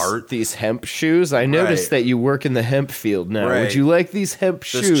buy fall apart? these hemp shoes? I noticed Right. that you work in the hemp field now. Right. Would you like these hemp This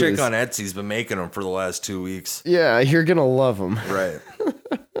shoes? chick on Etsy's been making them for the last 2 weeks. Yeah, you're going to love them. Right.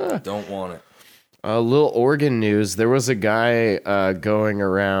 Don't want it. A little Oregon news. There was a guy going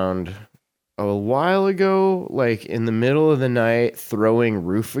around a while ago, like in the middle of the night, throwing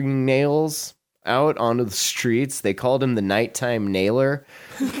roofing nails out onto the streets. They called him the nighttime nailer.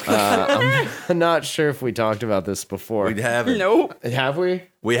 I'm not sure if we talked about this before. We haven't. Nope. Have we?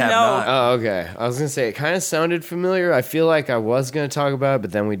 We have No. not. Oh, okay. I was going to say, it kind of sounded familiar. I feel like I was going to talk about it,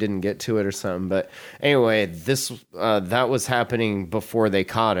 but then we didn't get to it or something. But anyway, that was happening before they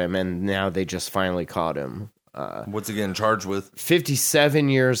caught him, and now they just finally caught him. What's he getting charged with? 57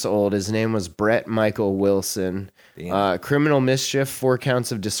 years old. His name was Brett Michael Wilson. Criminal mischief, 4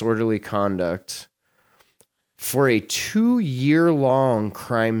 counts of disorderly conduct. For a 2-year-long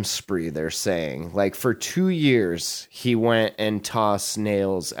crime spree, they're saying. Like, for 2 years, he went and tossed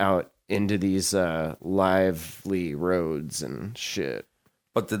nails out into these lively roads and shit.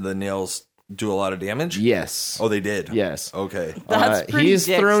 But did the nails do a lot of damage? Yes. Oh, they did? Yes. Okay. That's pretty He's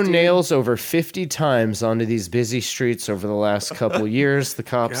dicks, thrown dude. nails over 50 times onto these busy streets over the last couple years, the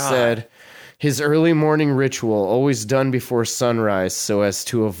cops said. His early morning ritual, always done before sunrise so as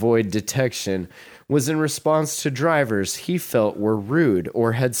to avoid detection, was in response to drivers he felt were rude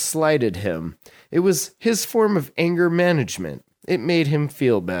or had slighted him. It was his form of anger management. It made him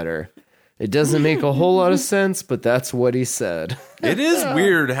feel better. It doesn't make a whole lot of sense, but that's what he said. It is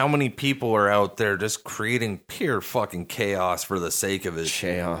weird how many people are out there just creating pure fucking chaos for the sake of it.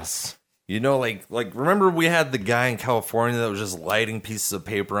 Chaos. You know, like remember we had the guy in California that was just lighting pieces of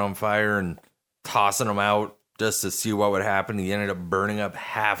paper on fire and tossing them out just to see what would happen. He ended up burning up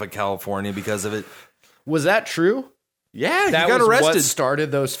half of California because of it. Was that true? Yeah, That he got was arrested. what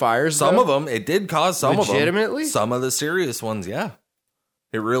started those fires? Some though? of them, it did cause some of them. Legitimately? Some of the serious ones, yeah.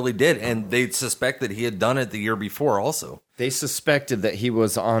 It really did. And they suspect that he had done it the year before also. They suspected that he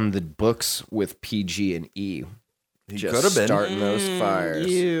was on the books with PG&E. He Just could have been. starting those fires.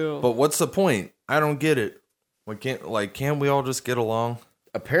 Ew. But what's the point? I don't get it. Can't we all just get along?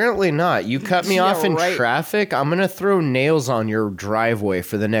 Apparently not. You cut me Yeah, off in right. traffic, I'm going to throw nails on your driveway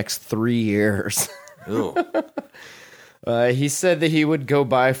for the next 3 years. Ew. He said that he would go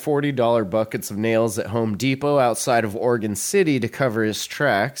buy $40 buckets of nails at Home Depot outside of Oregon City to cover his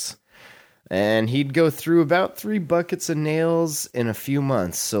tracks. And he'd go through about 3 buckets of nails in a few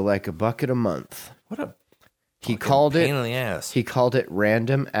months, so like a bucket a month. What a He called pain in it the ass. he called it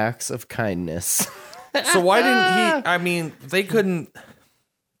random acts of kindness. So why didn't he? I mean, they couldn't.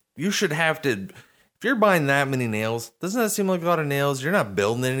 You should have to. If you're buying that many nails, doesn't that seem like a lot of nails? You're not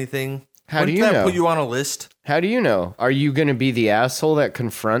building anything. How do Wouldn't you that know? put you on a list? How do you know? Are you going to be the asshole that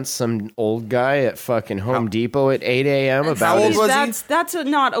confronts some old guy at fucking Home Depot at 8 a.m. about old his... was he? That's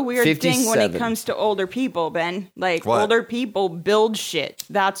not a weird thing when it 57. comes to older people, Ben. Like, What? older people build shit.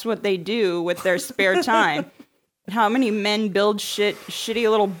 That's what they do with their spare time. How many men build shitty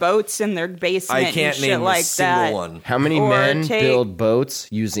little boats in their basement I can't and shit name like a single that? one. How many Or men take- build boats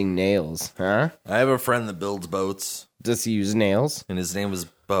using nails? Huh? I have a friend that builds boats, Does he use nails? and his name is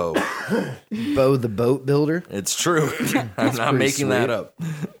Bo. Bo the boat builder? It's true. I'm not pretty making that sweet. up.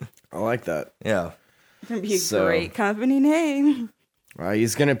 I like that. Yeah. It'd be a So- great company name.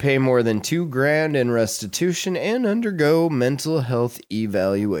 He's going to pay more than $2,000 in restitution and undergo mental health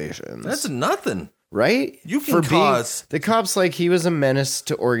evaluations. That's nothing. right? You can cause- the cops like he was a menace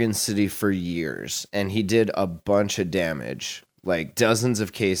to Oregon City for years, and he did a bunch of damage, like dozens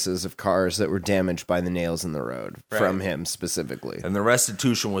of cases of cars that were damaged by the nails in the road from him specifically. And the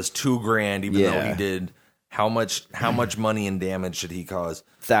restitution was $2,000, even though Yeah. he did how much money and damage did he cause?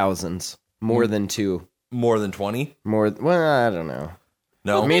 Thousands, more than two, More than 20? more. Well, I don't know.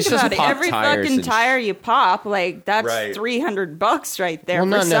 No. I mean, it's Think just about it. pop Every tires fucking and tire you pop, like that's Right. $300 right there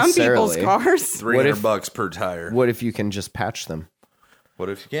Well, for not some people's necessarily. cars. $300 per tire. What if you can just patch them? What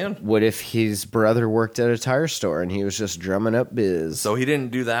if you can? What if his brother worked at a tire store and he was just drumming up biz? So he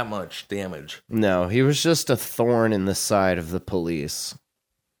didn't do that much damage. No, he was just a thorn in the side of the police.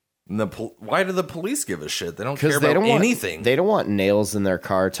 And why do the police give a shit? They don't care Because about they don't anything. want they don't want nails in their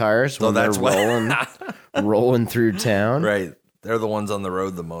car tires So when they're that's why. rolling through town. Right. They're the ones on the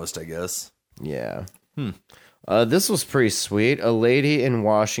road the most, I guess. Yeah. This was pretty sweet. A lady in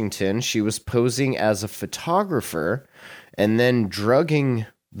Washington, she was posing as a photographer and then drugging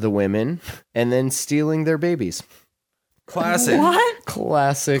the women and then stealing their babies. Classic. What?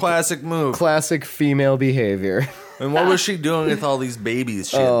 Classic move. classic female behavior. And what was she doing with all these babies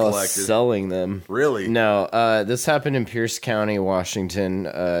she had collected? Selling them. Really? No, this happened in Pierce County, Washington.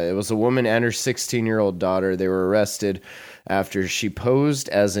 It was a woman and her 16-year-old daughter. They were arrested after she posed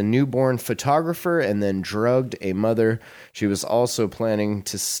as a newborn photographer and then drugged a mother. She was also planning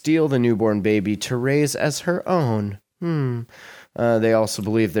to steal the newborn baby to raise as her own. They also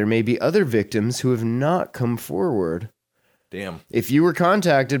believe there may be other victims who have not come forward. Damn. If you were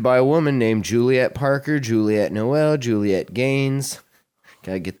contacted by a woman named Juliet Parker, Juliet Noel, Juliet Gaines,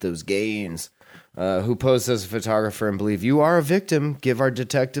 gotta get those gains, who posed as a photographer and believe you are a victim, give our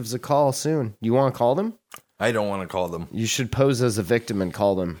detectives a call soon. You want to call them? I don't want to call them. You should pose as a victim and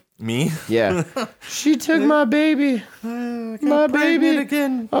call them. Me? Yeah. She took my baby. My baby.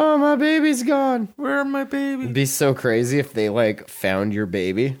 again. Oh, my baby's gone. Where are my baby? It'd be so crazy if they, like, found your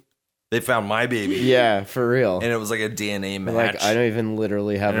baby. They found my baby. Yeah, for real. And it was like a DNA match. Like, I don't even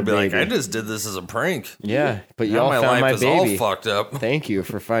literally have and a I'd be baby. like, I just did this as a prank. Yeah, but Now y'all my found life my is baby. all fucked up. Thank you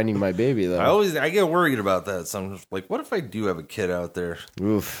for finding my baby, though. I get worried about that. So I'm just like, what if I do have a kid out there?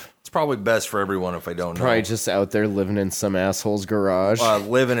 Oof. It's probably best for everyone if I don't know. Probably just out there living in some asshole's garage.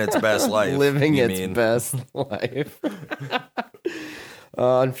 Living its best life. living you its mean. best life.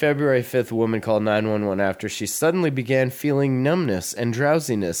 On February 5th, a woman called 911 after she suddenly began feeling numbness and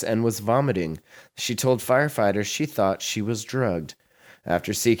drowsiness and was vomiting. She told firefighters she thought she was drugged.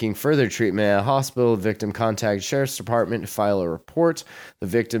 After seeking further treatment at a hospital, the victim contacted Sheriff's Department to file a report. The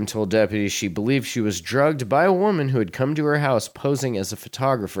victim told deputies she believed she was drugged by a woman who had come to her house posing as a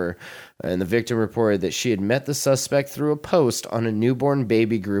photographer. And the victim reported that she had met the suspect through a post on a newborn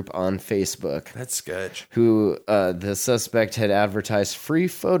baby group on Facebook. That's sketch. Who the suspect had advertised free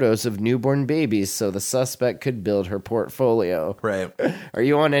photos of newborn babies so the suspect could build her portfolio. Right. Are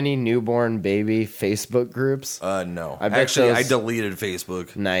you on any newborn baby Facebook groups? No. I bet Actually, those- I deleted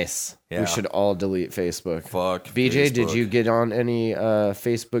Facebook. Nice. Yeah. We should all delete Facebook. Fuck. BJ, did Facebook. you get on any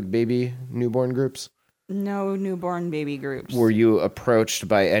Facebook baby newborn groups? No newborn baby groups. Were you approached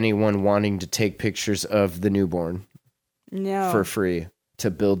by anyone wanting to take pictures of the newborn No. for free to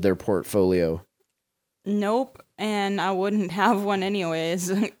build their portfolio? Nope. And I wouldn't have one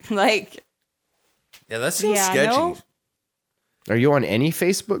anyways. Like, Yeah, that seems Yeah, sketchy. no. Are you on any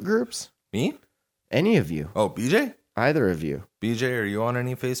Facebook groups? Me? Any of you? Oh, BJ? Either of you? BJ, are you on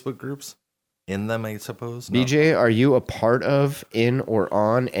any Facebook groups? In them, I suppose? No. BJ, are you a part of, in, or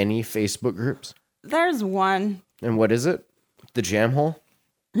on any Facebook groups? there's one. And what is it? The Jam Hole?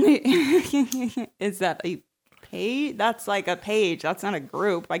 Is that a page? That's like a page. That's not a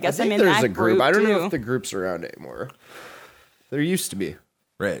group. I guess I think I'm in there's that a group. I don't know too. if the group's around anymore. There used to be.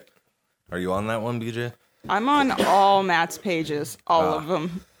 Right. Are you on that one, BJ? I'm on all Matt's pages. All of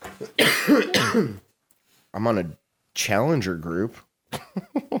them. I'm on a Challenger group.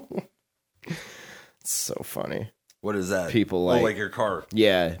 It's so funny. What is that? People like your car.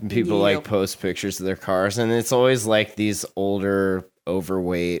 Yeah, people like Yep. post pictures of their cars, and it's always like these older,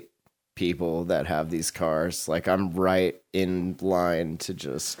 overweight people that have these cars. Like, I'm right in line to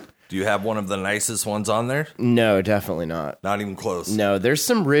just... Do you have one of the nicest ones on there? No, definitely not. Not even close. No, there's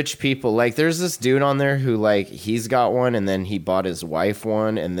some rich people. Like, there's this dude on there who, like, he's got one, and then he bought his wife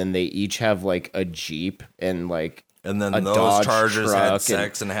one, and then they each have, like, a Jeep and, like, And then a those Dodge Chargers had truck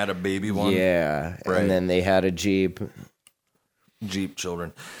sex and had a baby one. Yeah, Right. and then they had a Jeep, Jeep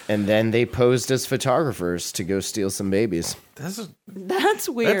children. and then they posed as photographers to go steal some babies. That's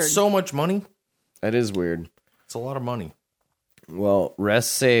weird. That's so much money. That is weird. It's a lot of money. Well,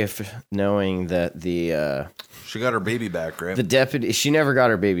 rest safe knowing that the She got her baby back, right? deputy, she never got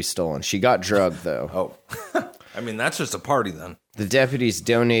her baby stolen. She got drugged, though. Oh. I mean, that's just a party then. The deputies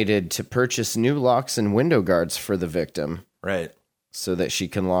donated to purchase new locks and window guards for the victim Right. so that she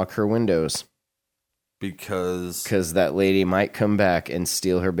can lock her windows. Because that lady might come back and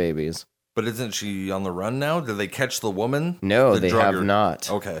steal her babies. But isn't she on the run now? Did they catch the woman? No, The they drugger? have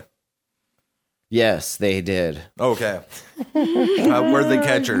not. Okay. Yes, they did. Okay. Where'd they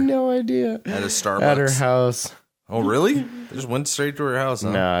catch her? No idea. At a Starbucks. At her house. Oh, really? They just went straight to her house,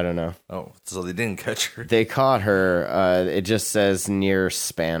 huh? No, I don't know. Oh, so they didn't catch her. They caught her. It just says near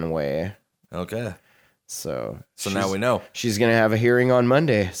Spanway. Okay. So now we know. She's going to have a hearing on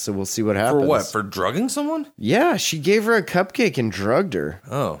Monday, so we'll see what happens. For what? For drugging someone? Yeah, she gave her a cupcake and drugged her.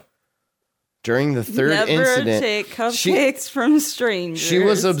 Oh. During the third Never incident, take cupcakes from strangers. she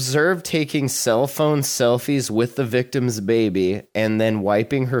was observed taking cell phone selfies with the victim's baby and then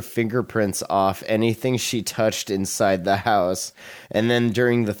wiping her fingerprints off anything she touched inside the house. And then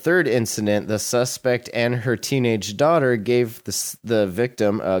during the third incident, the suspect and her teenage daughter gave the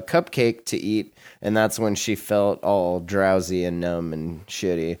victim a cupcake to eat, and that's when she felt all drowsy and numb and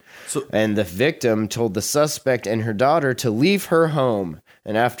shitty. And the victim told the suspect and her daughter to leave her home.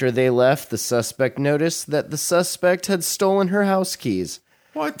 And after they left, the suspect noticed that the suspect had stolen her house keys.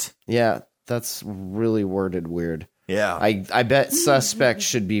 What? Yeah, that's really worded weird. Yeah. I bet suspect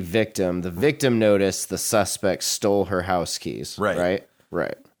should be victim. The victim noticed the suspect stole her house keys. Right.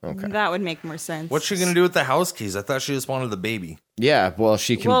 Right. Okay. That would make more sense. What's she going to do with the house keys? I thought she just wanted the baby. Yeah, well,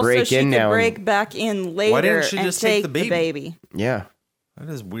 she can so break she in could now. break back in later Why didn't she and just take the baby? baby. Yeah, That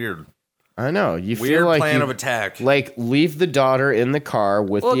is weird. I know. You Weird feel like plan of attack. Like, leave the daughter in the car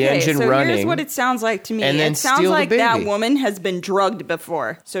with the engine so running. here's what it sounds like to me. And then It sounds steal the like that baby. woman has been drugged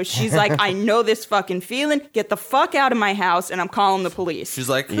before. So she's like, I know this fucking feeling. Get the fuck out of my house, and I'm calling the police. She's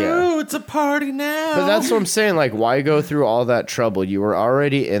like, Yeah. oh, it's a party now. But that's what I'm saying. Like, why go through all that trouble? You were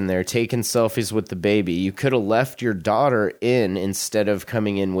already in there taking selfies with the baby. You could have left your daughter in instead of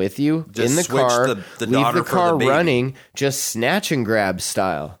coming in with you Just in the switch car. the leave daughter the for car the baby. running, just snatch and grab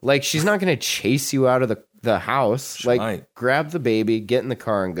style. Like, she's not going to chase you out of the house. She Like, might. grab the baby, get in the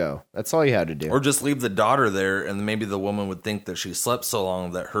car, and go. That's all you had to do. Or just leave the daughter there, and maybe the woman would think that she slept so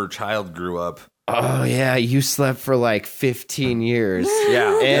long that her child grew up. Oh yeah, you slept for like 15 years.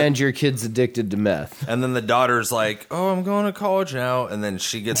 Yeah. And your kid's addicted to meth. And then the daughter's like, oh, I'm going to college now. And then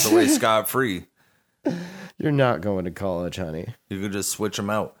she gets away scot-free. You're not going to college, honey. You could just switch them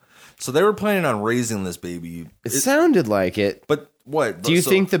out. So they were planning on raising this baby. It sounded like it. But what? Do you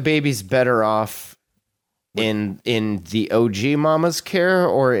think the baby's better off in the OG mama's care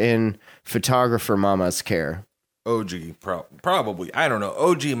or in photographer mama's care? OG, probably. I don't know.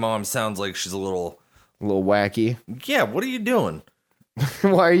 OG mom sounds like she's a little... A little wacky. Yeah, what are you doing?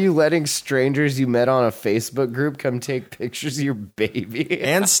 Why are you letting strangers you met on a Facebook group come take pictures of your baby?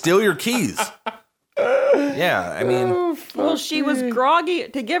 And steal your keys. Yeah, I mean... Well, she was groggy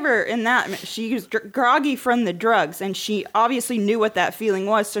to give her in that. She was groggy from the drugs, and she obviously knew what that feeling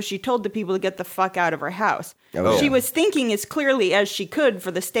was, so she told the people to get the fuck out of her house. Oh, She yeah. was thinking as clearly as she could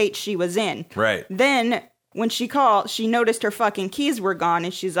for the state she was in. Right. Then, when she called, she noticed her fucking keys were gone,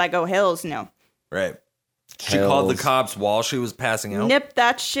 and she's like, oh, hells no. Right. She called the Hells. cops while she was passing out. Nipped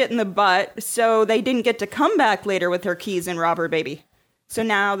that shit in the butt, so they didn't get to come back later with her keys and rob her baby. So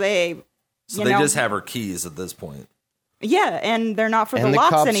now they... So they just have her keys at this point. Yeah, and they're not for And the the locks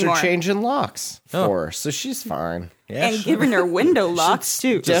cops anymore. are changing locks Oh. for her, so she's fine. Yeah, and sure. giving her window locks,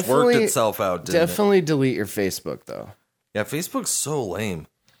 too. Just worked itself out, didn't it? Definitely delete your Facebook, though. Yeah, Facebook's so lame.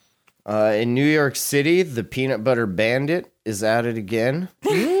 In New York City, the peanut butter bandit is at it again,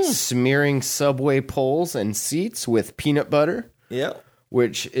 smearing subway poles and seats with peanut butter, Yeah.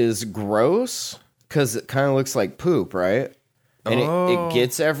 which is gross because it kind of looks like poop, right? And it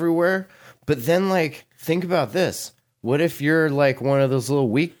gets everywhere. But then, like, think about this. What if you're like one of those little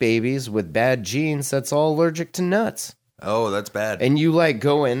weak babies with bad genes that's all allergic to nuts? Oh, that's bad. And you like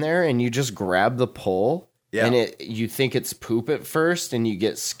go in there and you just grab the pole Yeah. And you think it's poop at first and you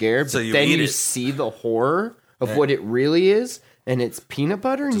get scared, So but you then eat you it. see the horror of what it really is, and it's peanut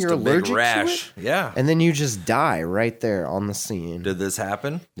butter and Just you're a big allergic rash. to it. Yeah. And then you just die right there on the scene. Did this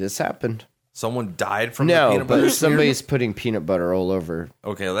happen? This happened. Someone died from the No, peanut butter but smear? somebody's putting peanut butter all over.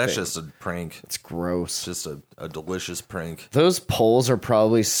 Okay, well, that's just a prank. It's gross. Just a delicious prank. Those poles are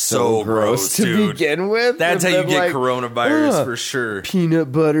probably so gross to dude. begin with. That's how And you then, get like, coronavirus for sure.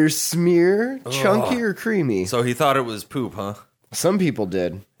 Peanut butter smear, chunky or creamy. So he thought it was poop, huh? Some people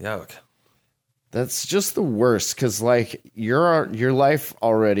did. Yuck. That's just the worst because, like, your life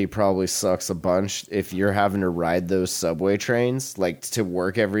already probably sucks a bunch if you're having to ride those subway trains, like, to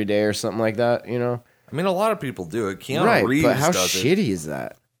work every day or something like that, you know? I mean, a lot of people do it. Keanu Right, Reeves but how does it. shitty is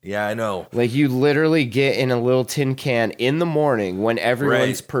that? Yeah, I know. Like, you literally get in a little tin can in the morning when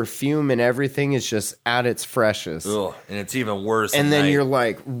everyone's Right. perfume and everything is just at its freshest. Ugh, and it's even worse. And at then night. you're,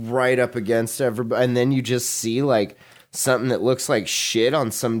 like, right up against everybody. And then you just see, like, something that looks like shit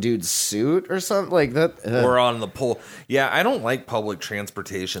on some dude's suit or something like that. Ugh. or on the pole. Yeah, I don't like public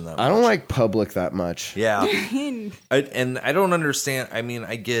transportation that much. I don't like public that much. Yeah. And I don't understand. I mean,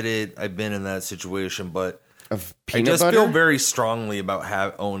 I get it. I've been in that situation, but Of I peanut just butter? feel very strongly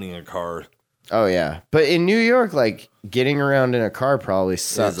about owning a car. Oh yeah, but in New York, like getting around in a car probably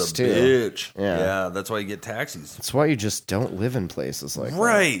sucks Is a too. bitch. Yeah. Yeah, that's why you get taxis. That's why you just don't live in places like that.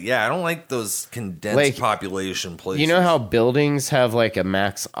 Right. Yeah, I don't like those condensed Like, population places. You know how buildings have like a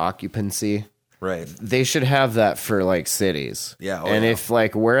max occupancy? Right. They should have that for like cities. Yeah, oh, and yeah. if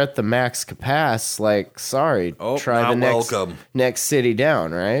like we're at the max capacity, like sorry, Oh, try the not next welcome. next city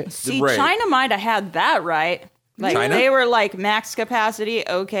down, right? See, Right. China might have had that right. Like China? they were like max capacity.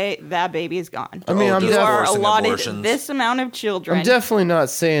 Okay, that baby is gone. I mean, I'm you def- are forcing allotted abortions. this amount of children. I'm definitely not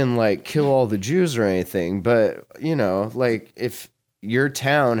saying like kill all the Jews or anything, but you know, like if your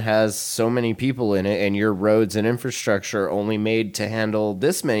town has so many people in it and your roads and infrastructure are only made to handle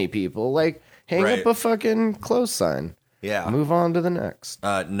this many people, like hang Right. up a fucking close sign. Yeah. Move on to the next.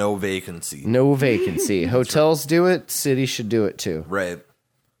 No vacancy. No vacancy. Hotels do it, cities should do it too. Right.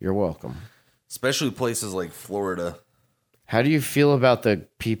 You're welcome. Especially places like Florida. How do you feel about the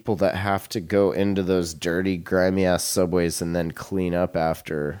people that have to go into those dirty, grimy ass subways and then clean up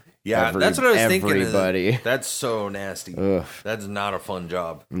after? Yeah, that's what I was thinking. Everybody. That's so nasty. Ugh. That's not a fun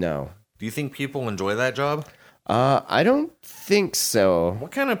job. No. Do you think people enjoy that job? I don't think so.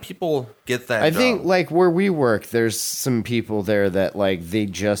 What kind of people get that I job? think like where we work, there's some people there that like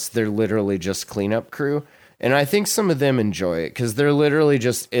they're literally just cleanup crew. And I think some of them enjoy it because they're literally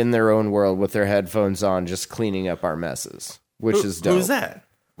just in their own world with their headphones on, just cleaning up our messes, which is dope. Who's that?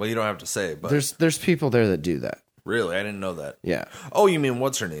 Well, you don't have to say, but There's people there that do that. really, I didn't know that. Yeah, Oh, you mean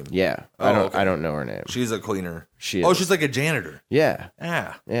what's her name? yeah. Oh, okay. I don't know her name. She's a cleaner. She Oh, is. she's like a janitor. Yeah,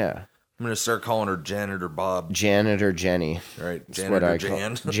 Ah, yeah. I'm gonna start calling her Janitor Bob. Janitor Jenny. All right, That's what I Janitor call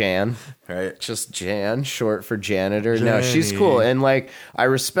Jan. Jan. All right. Just Jan, short for janitor. No, she's Jenny. cool. And, like, I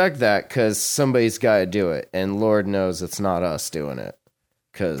respect that because somebody's got to do it. And Lord knows it's not us doing it.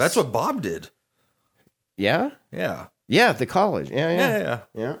 Cause, That's what Bob did. Yeah? Yeah. Yeah, the college. Yeah, Yeah, yeah. yeah.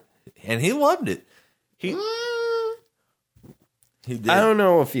 Yeah. And he loved it. He did. I don't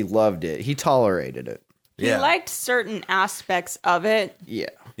know if he loved it. He tolerated it. he Yeah. liked certain aspects of it Yeah.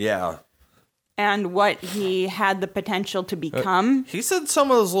 Yeah. and what he had the potential to become. He said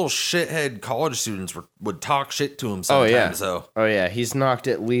some of those little shithead college students would talk shit to him sometimes. Oh, yeah. So Oh, yeah. He's knocked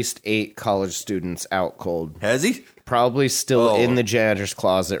at least 8 college students out cold. has he? Probably still Oh. in the janitor's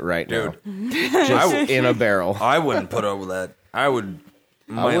closet right Dude. now. Just in a barrel. I wouldn't put up with that. I would.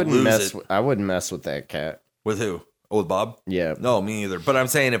 Might lose it. I wouldn't mess with that cat. With who? Oh, with Bob? Yeah. No, me either. But I'm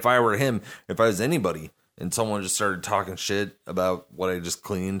saying if I were him, if I was anybody, and someone just started talking shit about what I just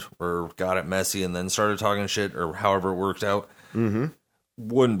cleaned or got it messy and then started talking shit or however it worked out,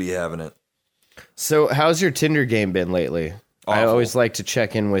 wouldn't be having it. So, how's your Tinder game been lately? I Awful. always like to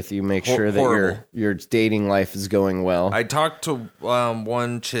check in with you, make sure that Horrible. your dating life is going well. I talked to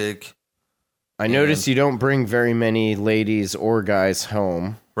one chick, I notice you don't bring very many ladies or guys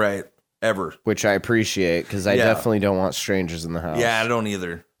home, right, ever. which I appreciate because I Yeah. definitely don't want strangers in the house. Yeah, I don't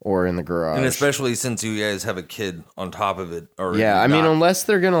either. Or in the garage. And especially since you guys have a kid on top of it. Or yeah, I mean, not. unless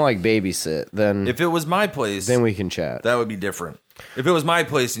they're gonna like babysit, then If it was my place, then we can chat. that would be different. If it was my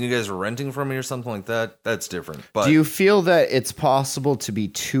place and you guys were renting from me or something like that, that's different. But Do you feel that it's possible to be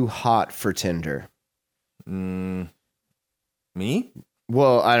too hot for Tinder? me?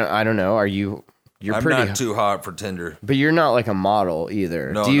 Well, I don't know. Are you? You're I'm pretty, not too hot for Tinder. but you're not like a model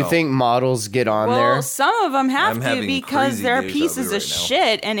either. No, Do you no. think models get on Well, there? some of them have I'm to having because crazy they're deja vu pieces right of now.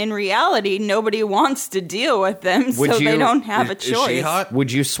 shit, and in reality, nobody wants to deal with them, Would so they you- don't have a Is she choice. hot?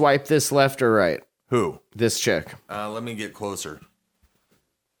 Would you swipe this left or right? Who? This chick. Let me get closer.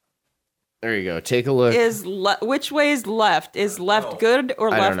 There you go. Take a look. Which way is left? Is left good or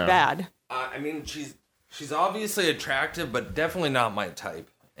I don't left know. bad? I mean, she's obviously attractive, but definitely not my type.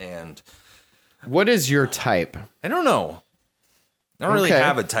 And What is your type? I don't know. I don't really Okay.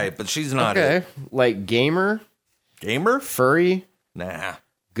 have a type, but she's not Okay. it. Like gamer, Gamer? furry, Nah.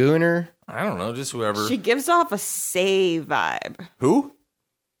 gooner. I don't know. Just whoever. She gives off a say vibe. Who?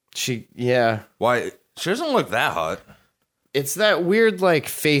 Yeah. Why? She doesn't look that hot. It's that weird like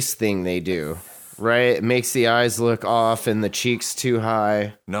face thing they do, right? It makes the eyes look off and the cheeks too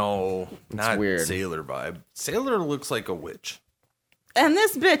high. No, not weird. Sailor vibe. Sailor looks like a witch. And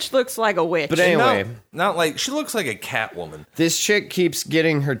this bitch looks like a witch. But anyway, Not like she looks like a cat woman. this chick keeps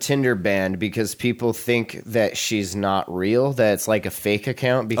getting her Tinder banned because people think that she's not real, that it's like a fake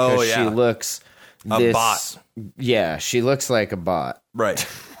account because Oh, yeah. she looks A bot. Yeah, she looks like a bot. Right.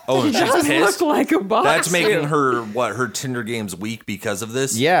 Oh, she's does pissed. look like a box. That's making her her Tinder games weak because of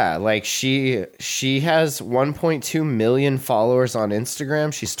this. Yeah, like she has 1.2 million followers on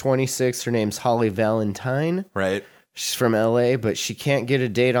Instagram. She's 26. Her name's Holly Valentine. Right. She's from LA, but she can't get a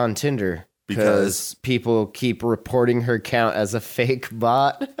date on Tinder because people keep reporting her account as a fake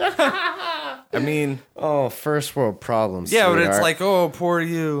bot. I mean, Oh, first world problems. yeah, but it's sweetheart. like, oh, poor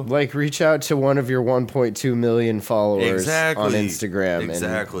you. Like, reach out to one of your 1.2 million followers Exactly. on Instagram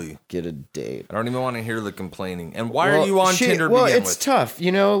Exactly. and get a date. I don't even want to hear the complaining. And why are Well, you on Tinder to begin it's with? tough.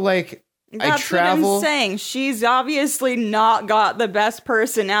 You know, like, That's I travel. what I'm saying. She's obviously not got the best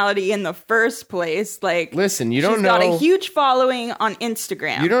personality in the first place. Like, Listen, you don't she's got know- a huge following on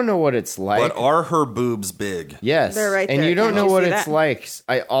Instagram. You don't know what it's like. But are her boobs big? Yes, They're right and there. you don't Can't know you what see it's that? like.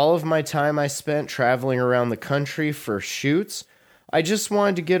 All of my time I spent traveling around the country for shoots, I just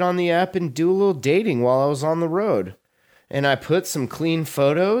wanted to get on the app and do a little dating while I was on the road, and I put some clean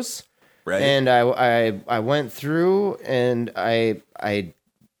photos, Right. and I went through and I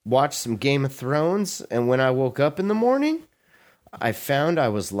watched some Game of Thrones, and when I woke up in the morning, I found I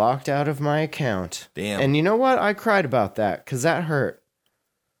was locked out of my account. Damn. And you know what? I cried about that because that hurt.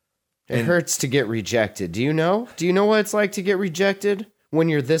 It hurts to get rejected. Do you know? Do you know what it's like to get rejected when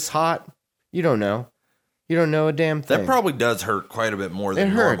you're this hot? You don't know. You don't know a damn thing. That probably does hurt quite a bit more it than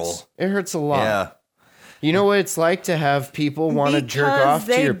hurts. normal. It hurts a lot. Yeah. You know what it's like to have people want to jerk Because off to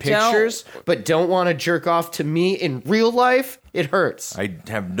they your don't. pictures, but don't want to jerk off to me in real life? It hurts. I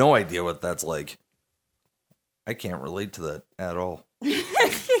have no idea what that's like. I can't relate to that at all.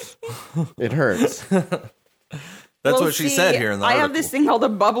 It hurts. That's Well, what she see, said here in the I article. have this thing called a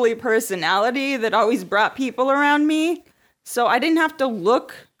bubbly personality that always brought people around me. So I didn't have to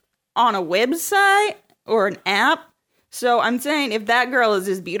look on a website or an app. So I'm saying if that girl is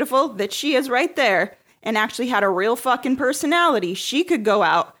as beautiful that she is right there and actually had a real fucking personality, she could go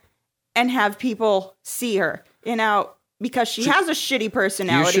out and have people see her. You know, because she has a shitty You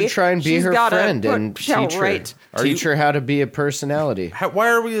personality. should try and be she's her gotta friend put- and yeah, teach her. right. Teach her how to be a personality. Why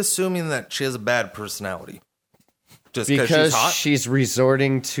are we assuming that she has a bad personality? Just Because she's hot? she's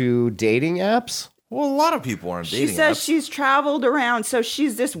resorting to dating apps? Well, a lot of people aren't She dating says apps. she's traveled around, so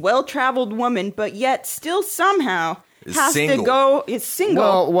she's this well-traveled woman, but yet still somehow Is has single. to go. Is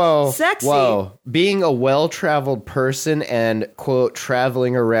single. Whoa. Sexy. Whoa. Being a well-traveled person and, quote,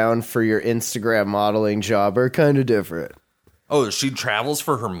 traveling around for your Instagram modeling job are kind of different. Oh, she travels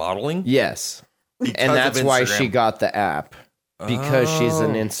for her modeling? Yes. Because And of that's why Instagram. she got the app. Because she's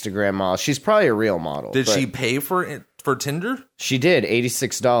an Instagram model. She's probably a real model. Did but she pay for Tinder? She did.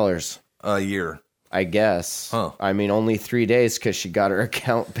 $86, A year. I guess. Huh. I mean, only 3 days because she got her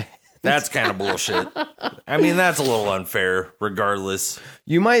account back. That's kind of bullshit. I mean, that's a little unfair, regardless.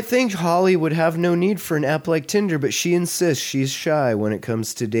 You might think Holly would have no need for an app like Tinder, but she insists she's shy when it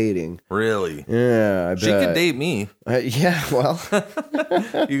comes to dating. Really. Yeah, I bet. She could date me. Yeah, well,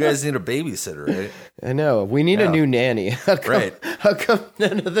 You guys need a babysitter, right? I know. We need a new nanny. How come, Right. How come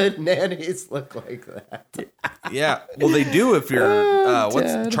none of the nannies look like that? Yeah. Well, they do if you're, Dad.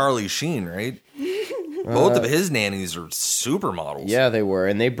 what's Charlie Sheen, right? Both of his nannies are supermodels. Yeah, they were,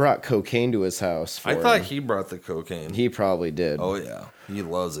 and they brought cocaine to his house. For I thought him. he brought the cocaine. He probably did. Oh, yeah. He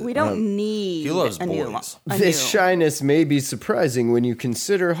loves it. We don't need. he loves a new, boys. a This new- shyness may be surprising when you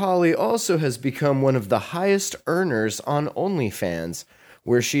consider Holly also has become one of the highest earners on OnlyFans,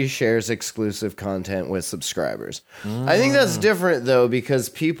 where she shares exclusive content with subscribers. I think that's different though, because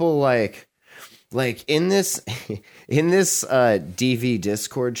people like in this DV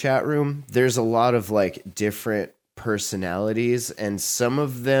Discord chat room, there's a lot of like different personalities, and some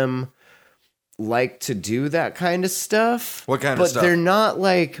of them like to do that kind of stuff. What kind of but stuff? they're not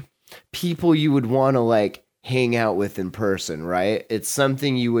like people you would want to like hang out with in person, right? It's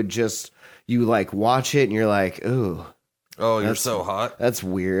something you would just you like watch it and you're like, ooh, Oh, you're so hot. that's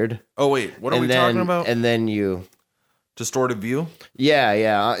weird. Oh, wait. What are we then, talking about? And then you, Distorted view?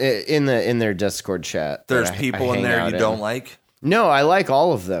 yeah, in their Discord chat. There's that I people in hang there out you in. don't like? No, I like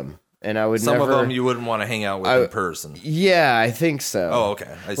all of them, and I would Some never. of them you wouldn't want to hang out with in person. Yeah, I think so. Oh,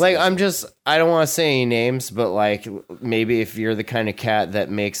 okay. I see Like, what I don't want to say any names, but like, maybe if you're the kind of cat that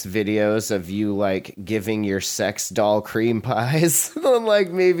makes videos of you like giving your sex doll cream pies, then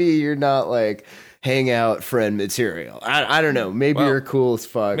like maybe you're not like hangout friend material. I don't know. Maybe you're cool as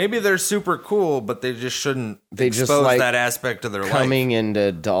fuck. Maybe they're super cool, but they just shouldn't just expose like that aspect of their life. coming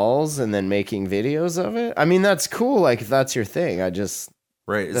into dolls and then making videos of it. I mean, that's cool. Like, if that's your thing,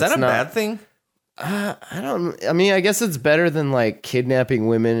 Right. Is that's that a not- bad thing? I mean, I guess it's better than like kidnapping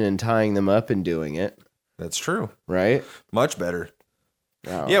women and tying them up and doing it, That's true. right? Much better.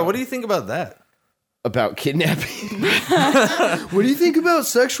 Oh. Yeah, what do you think about that? About kidnapping. What do you think about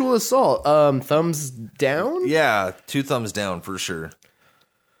sexual assault? Thumbs down? Yeah, 2 thumbs down for sure.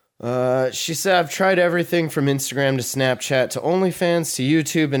 She said, I've tried everything from Instagram to Snapchat to OnlyFans to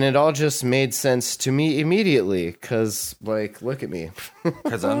YouTube, and it all just made sense to me immediately. Because, like, look at me.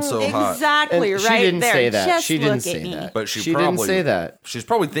 Because I'm so hot. Exactly, And right she didn't there. say that. Just She didn't look say at me. that. But she didn't probably- say that. She's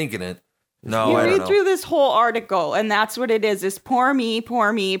probably thinking it. No, You I don't read know. through this whole article, and that's what it is poor me,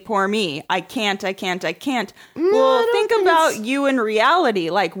 poor me, poor me. I can't. Well, think about you in reality.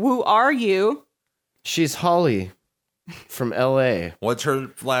 Like, who are you? She's Holly from LA. What's her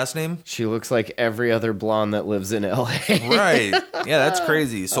last name? She looks like every other blonde that lives in LA. Right. Yeah, that's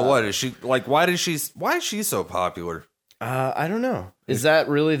crazy. So what is she like? Why is she so popular? I don't know. Is that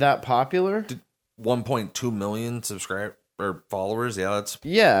really that popular? 1.2 million subscribers or followers. Yeah, that's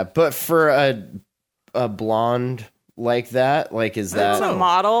Yeah, but for a blonde like that, like, is That's that a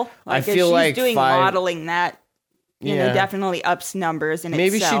model. Like, feel if she's like doing 5 modeling that, Yeah. definitely ups numbers in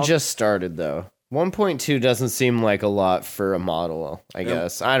maybe itself. she just started though. 1.2 doesn't seem like a lot for a model, I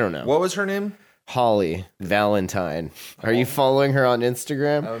guess. I don't know. what was her name? Holly Valentine. Are you following her on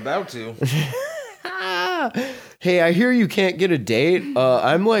Instagram? I'm about to. Hey, I hear you can't get a date.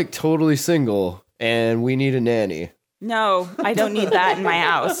 I'm like totally single and we need a nanny. No, I don't need that in my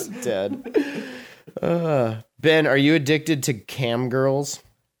house. Dead. Ben, are you addicted to cam girls?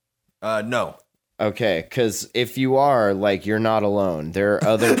 No. Okay, because if you are, like, you're not alone. There are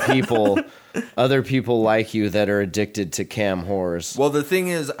other people like you that are addicted to cam whores. Well, the thing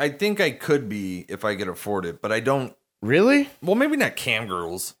is, I think I could be if I could afford it, but I don't. Really? Well, maybe not cam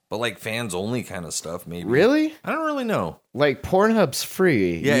girls, but like fans only kind of stuff. Maybe. Really? I don't really know. Like, Pornhub's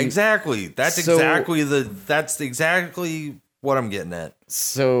free. Yeah, exactly. That's So- exactly what I'm getting at.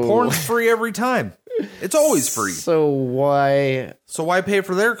 So Porn's free every time. It's always free. So why? So why pay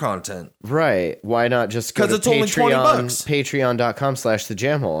for their content? Right? Why not just go 'Cause to it's only $20.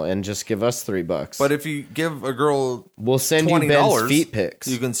 Patreon.com/thejamhole and just give us $3? But if you give a girl we'll send you $20, Ben's feet pics.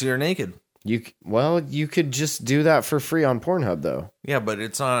 you can see her naked. You could just do that for free on Pornhub though. Yeah, but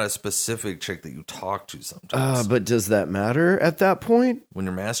it's not a specific chick that you talk to sometimes. But does that matter at that point? When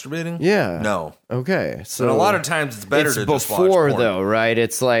you're masturbating? Yeah. No. Okay. So And a lot of times it's better it's to just watch before porn. though, right?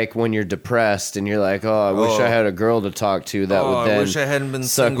 It's like when you're depressed and you're like, "Oh, I wish I had a girl to talk to that would I then wish I hadn't been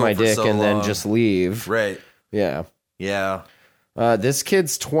suck single my for dick so and then long." just leave." Right. Yeah. Yeah. This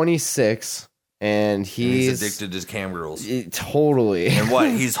kid's 26 and He's addicted to cam girls. Totally. And what?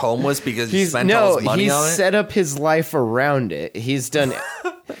 He's homeless because he spent all his money he's on it? set up his life around it. He's done.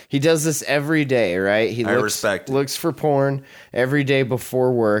 He does this every day, right? I respect it. looks for porn every day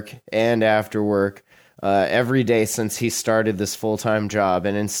before work and after work. Every day since he started this full-time job,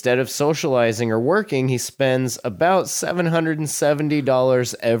 and instead of socializing or working, he spends about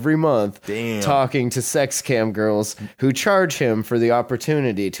 $770 every month talking to sex cam girls who charge him for the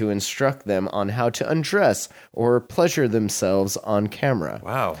opportunity to instruct them on how to undress or pleasure themselves on camera.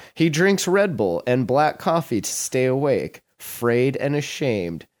 Wow. He drinks Red Bull and black coffee to stay awake. Frayed and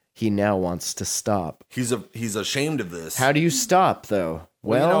ashamed, he now wants to stop. He's ashamed of this. How do you stop, though?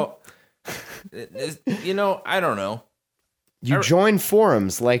 Well, I don't know. you join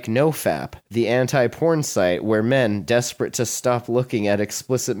forums like NoFap, the anti-porn site where men desperate to stop looking at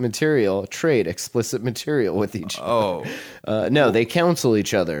explicit material trade explicit material with each other. Oh. No, they counsel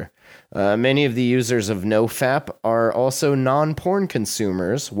each other. Many of the users of NoFap are also non-porn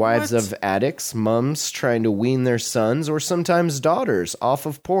consumers, wives of addicts, mums trying to wean their sons, or sometimes daughters off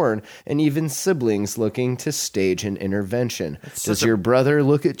of porn, and even siblings looking to stage an intervention. Does your brother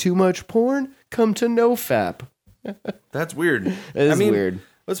look at too much porn? Come to NoFap. That's weird. It is weird.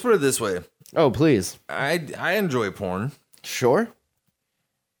 Let's put it this way. Oh, please. I enjoy porn. Sure.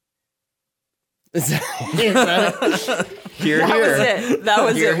 Is that it? Here, That here. was it. That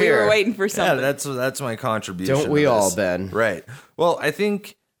was Here, it. We here. were waiting for Yeah, something. that's my contribution. Don't to we this. all, Ben? Right. Well, I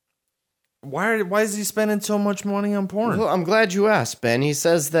think why is he spending so much money on porn? Well, I'm glad you asked, Ben. He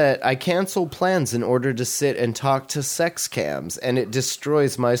says that I cancel plans in order to sit and talk to sex cams, and it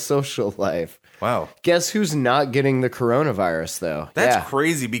destroys my social life. Wow. Guess who's not getting the coronavirus, though? That's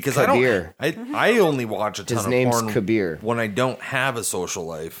crazy because Kabir. I only watch a ton His of name's porn Kabir. when I don't have a social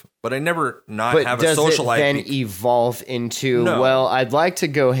life. But I never not But have a does social it life. then evolve into, No. well, I'd like to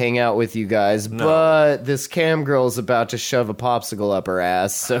go hang out with you guys, but this cam girl's about to shove a popsicle up her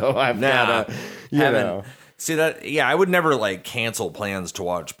ass, so I've gotta, you know. See that? Yeah, I would never like cancel plans to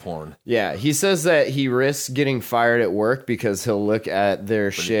watch porn. Yeah, he says that he risks getting fired at work because he'll look at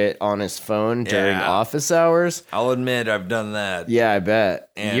their shit on his phone during Yeah. office hours. I'll admit I've done that. Yeah, I bet.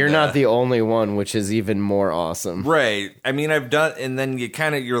 And, You're not the only one, which is even more awesome. Right. I mean, I've done, and then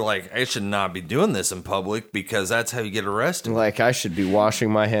you're like, I should not be doing this in public because that's how you get arrested. Like, I should be washing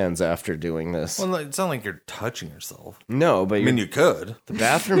my hands after doing this. Well, it's not like you're touching yourself. No, but I mean, you could. the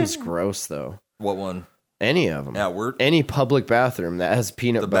bathroom's gross, though. What one? Any of them. At work? Any public bathroom that has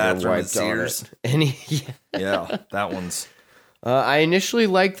peanut The butter bathroom at wiped on Sears? it. Any, yeah. Yeah, that one's. I initially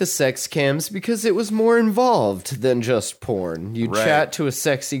liked the sex cams because it was more involved than just porn. You'd Right. chat to a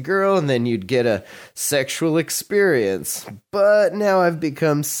sexy girl and then you'd get a sexual experience. But now I've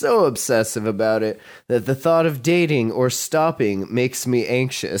become so obsessive about it that the thought of dating or stopping makes me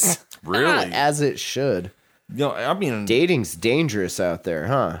anxious. Really? As it should. You know, I mean, Dating's dangerous out there,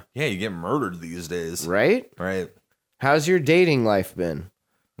 huh? yeah, you get murdered these days. Right? Right. How's your dating life been?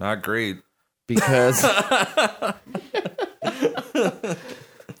 Not great. Because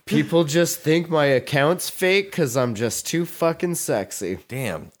people just think my account's fake because I'm just too fucking sexy.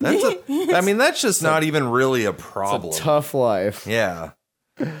 Damn. That's just not even really a problem. Tough life. Yeah.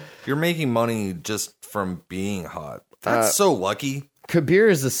 You're making money just from being hot. That's so lucky. Kabir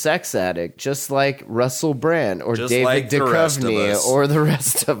is a sex addict, just like Russell Brand or Just David like the rest of Duchovny us. or the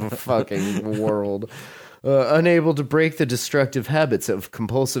rest of the fucking world. Unable to break the destructive habits of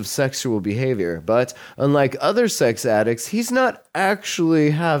compulsive sexual behavior. But unlike other sex addicts, he's not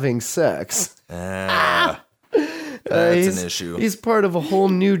actually having sex. That's He's an issue. He's part of a whole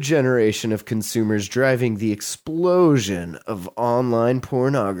new generation of consumers driving the explosion of online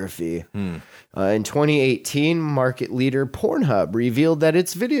pornography. In 2018, market leader Pornhub revealed that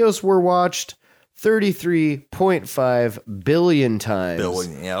its videos were watched 33.5 billion times.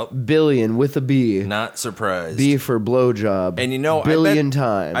 Billion, yep. Billion with a B. Not surprised. B for blowjob. And you know, billion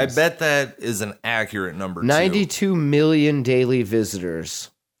times. I bet that is an accurate number, too. 92 million daily visitors.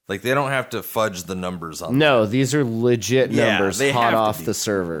 Like, they don't have to fudge the numbers on No, these are legit Yeah, numbers they hot have to off be. the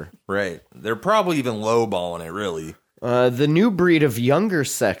server. Right. They're probably even lowballing it, really. The new breed of younger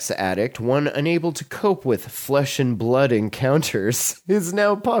sex addict, one unable to cope with flesh and blood encounters, is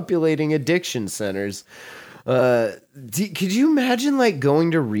now populating addiction centers. Could you imagine like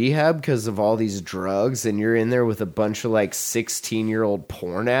going to rehab because of all these drugs and you're in there with a bunch of like 16-year-old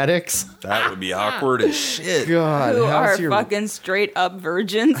porn addicts? That would be awkward as shit. God, Who are how's your fucking straight up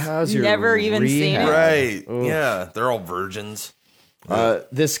virgins. how's your Never even seen rehab? it. Right. Yeah. They're all virgins.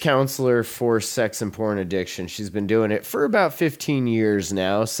 This counselor for sex and porn addiction, she's been doing it for about 15 years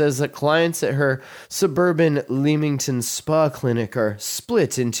now, says that clients at her suburban Leamington spa clinic are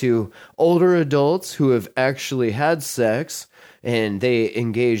split into older adults who have actually had sex and they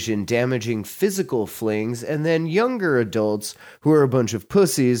engage in damaging physical flings, and then younger adults who are a bunch of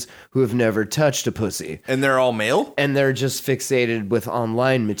pussies who have never touched a pussy. And they're all male? And they're just fixated with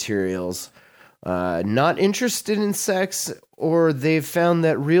online materials. Not interested in sex, or they've found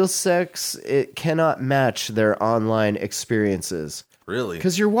that real sex, it cannot match their online experiences. Really?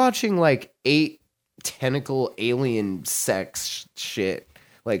 Because you're watching like 8 tentacle alien sex shit,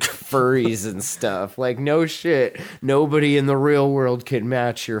 like furries and stuff. Like, no shit. Nobody in the real world can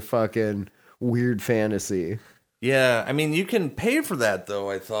match your fucking weird fantasy. Yeah. I mean, you can pay for that,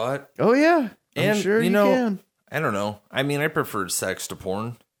 though, I thought. Oh, yeah. I'm And, sure you know, can. I don't know. I mean, I prefer sex to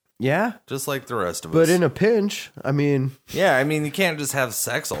porn, Yeah. just like the rest of us. But in a pinch, I mean, Yeah, I mean, you can't just have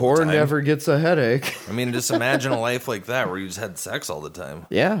sex all the porn time. never gets a headache. I mean, just imagine a life like that where you just had sex all the time.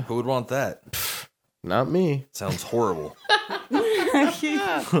 Yeah. Who would want that? Not me. Sounds horrible.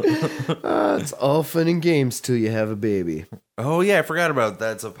 It's all fun and games till you have a baby. Oh, yeah, I forgot about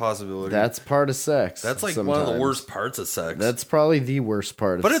that's a possibility. That's part of sex. That's like one of the sometimes. worst parts of sex. That's probably the worst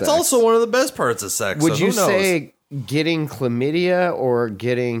part of but sex. it's also one of the best parts of sex. Would so you who knows? say getting chlamydia or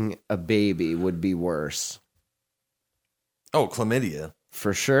getting a baby would be worse? Oh, chlamydia.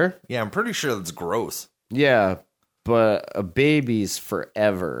 For sure? Yeah, I'm pretty sure that's gross. Yeah. but a baby's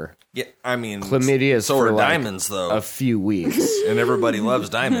forever. Yeah, I mean, Chlamydia's so for are like diamonds, though. a few weeks. And everybody loves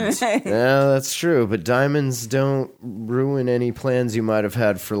diamonds. Yeah, that's true. But diamonds don't ruin any plans you might have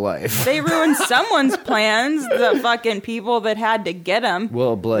had for life. They ruined someone's plans. The fucking people that had to get them.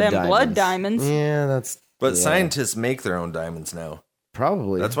 Well, blood diamonds. Yeah, that's... But yeah. scientists make their own diamonds now.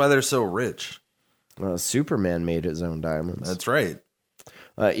 Probably. That's why they're so rich. Superman made his own diamonds. That's right.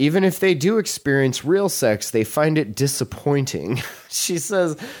 Even if they do experience real sex, they find it disappointing. She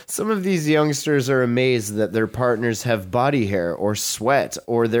says some of these youngsters are amazed that their partners have body hair or sweat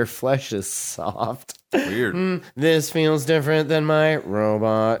or their flesh is soft. Weird. This feels different than my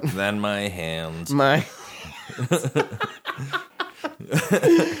robot. Than my hands.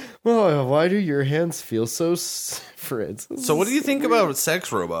 Well, why do your hands feel so Fritz? So what do you think about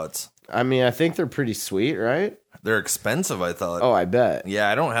sex robots? I mean, I think they're pretty sweet, right? They're expensive, I thought. Oh, I bet. Yeah,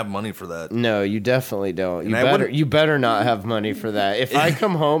 I don't have money for that. No, you definitely don't. You better not have money for that. If I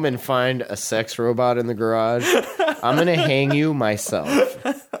come home and find a sex robot in the garage, I'm gonna hang you myself.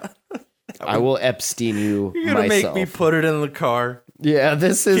 I will Epstein you You're gonna myself. make me put it in the car. Yeah,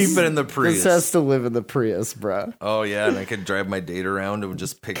 this is... Keep it in the Prius. This has to live in the Prius, bro. Oh, yeah, and I could drive my date around and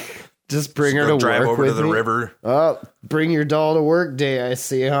just pick... Just bring her to drive work over with to the me. river. Oh, bring your doll to work day, I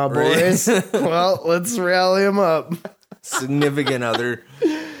see, huh, boys? Well, let's rally them up. Significant other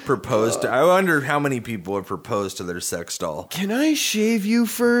proposed to... I wonder how many people have proposed to their sex doll. Can I shave you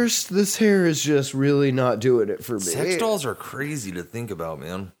first? This hair is just really not doing it for me. Sex dolls are crazy to think about,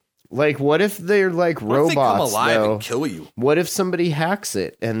 man. Like, what if they're like What robots, if they come alive though? and kill you? What if somebody hacks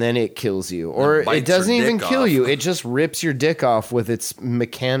it and then it kills you? Or bites it doesn't your even dick kill off. you. It just rips your dick off with its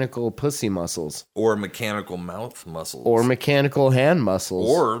mechanical pussy muscles. Or mechanical mouth muscles. Or mechanical hand muscles.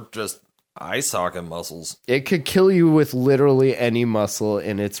 Or just eye socket muscles. It could kill you with literally any muscle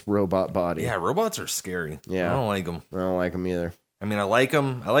in its robot body. Yeah, robots are scary. Yeah. I don't like them. I don't like them either. I mean, I like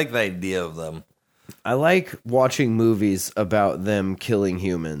them. I like the idea of them. I like watching movies about them killing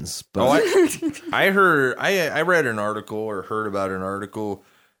humans. But I read an article or heard about an article.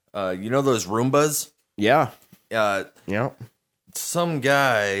 You know those Roombas? yeah. Yeah. Some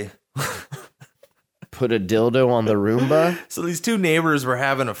guy. Put a dildo on the Roomba. So these two neighbors were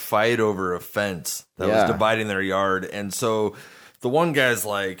having a fight over a fence that was dividing their yard. And so the one guy's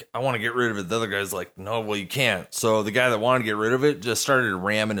like, I want to get rid of it. The other guy's like, no, well, you can't. So the guy that wanted to get rid of it just started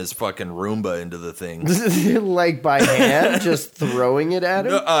ramming his fucking Roomba into the thing. Like by hand, just throwing it at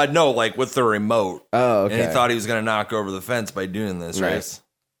him? No, like with the remote. Oh, okay. And he thought he was going to knock over the fence by doing this, Nice. right?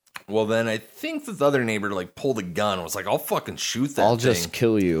 Well, then I think that the other neighbor like pulled a gun and was like, I'll fucking shoot that I'll thing. just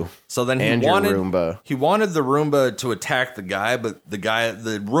kill you. So then and he wanted your Roomba. He wanted the Roomba to attack the guy, but the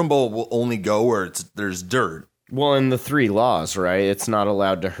Roomba will only go where there's dirt. Well, in the 3 laws, right? It's not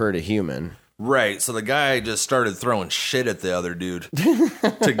allowed to hurt a human. Right, so the guy just started throwing shit at the other dude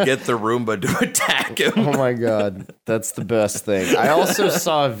to get the Roomba to attack him. Oh my god, that's the best thing. I also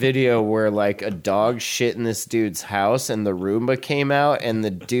saw a video where like a dog shit in this dude's house and the Roomba came out and the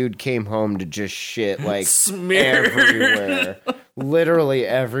dude came home to just shit like everywhere. Literally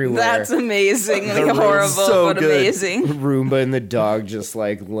everywhere. That's amazingly The room's horrible, so but good. amazing. Roomba and the dog just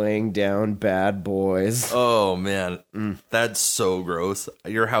like laying down bad boys. Oh man, that's so gross.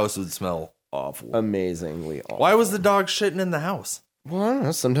 Your house would smell awful. Amazingly awful. Why was the dog shitting in the house? Well, I don't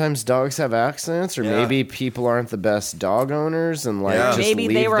know. Sometimes dogs have accidents, or maybe people aren't the best dog owners, and like just Maybe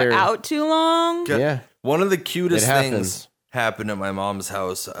leave they were their... out too long. Yeah, One of the cutest It happens. things happened at my mom's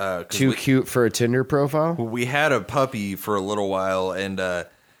house. too cute for a Tinder profile. We had a puppy for a little while, and I'd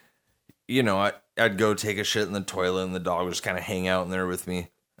go take a shit in the toilet, and the dog would just kind of hang out in there with me.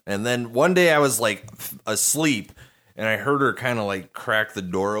 And then one day I was like asleep, and I heard her kind of like crack the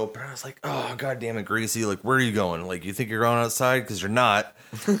door open. I was like, "Oh, god damn it, Gracie! Like, where are you going? Like, you think you're going outside? Because you're not."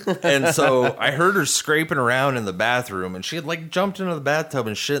 And so I heard her scraping around in the bathroom, and she had like jumped into the bathtub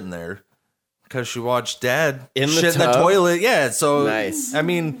and shit in there because she watched Dad In the shit in the tub? toilet. Yeah, so Nice. I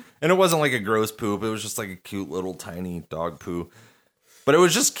mean, and it wasn't like a gross poop; it was just like a cute little tiny dog poo. But it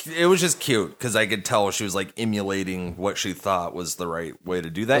was just cute because I could tell she was like emulating what she thought was the right way to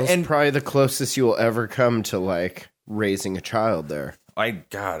do that. That's And probably the closest you will ever come to like raising a child there. I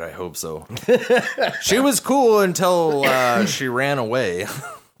hope so. She was cool until she ran away.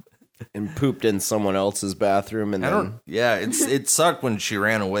 And pooped in someone else's bathroom, and then It sucked when she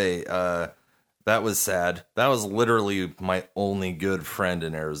ran away. That was sad. That was literally my only good friend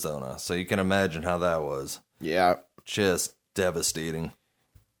in Arizona. So you can imagine how that was. yeah, Just devastating.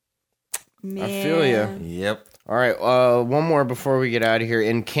 Man. I feel you. Yep. All right, one more before we get out of here.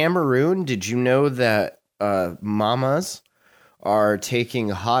 In Cameroon, did you know that mamas are taking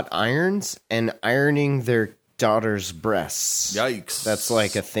hot irons and ironing their daughter's breasts. Yikes. That's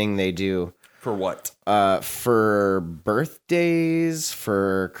like a thing they do. For what? For birthdays,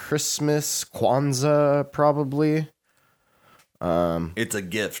 for Christmas, Kwanzaa, probably. It's a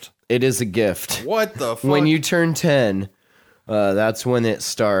gift. It is a gift. What the fuck? When you turn 10, that's when it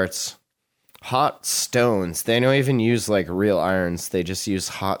starts. Hot stones. They don't even use like real irons. They just use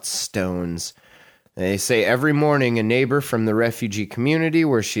hot stones. They say every morning a neighbor from the refugee community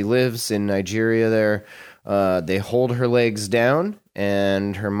where she lives in Nigeria there, they hold her legs down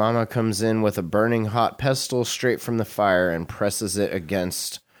and her mama comes in with a burning hot pestle straight from the fire and presses it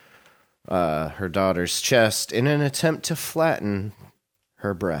against her daughter's chest in an attempt to flatten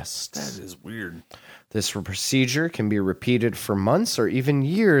her breasts. That is weird. This procedure can be repeated for months or even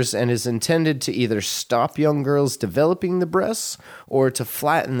years and is intended to either stop young girls developing the breasts or to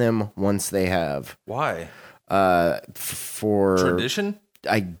flatten them once they have. Why? For Tradition?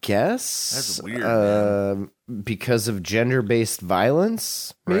 I guess. That's weird, man. Because of gender-based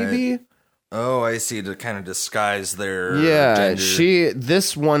violence, maybe? Right. Oh, I see. To kind of disguise their Yeah, gender.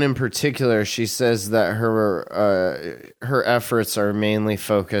 this one in particular, she says that her efforts are mainly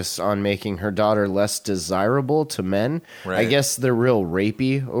focused on making her daughter less desirable to men. Right. I guess they're real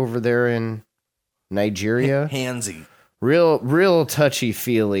rapey over there in Nigeria. Handsy. Real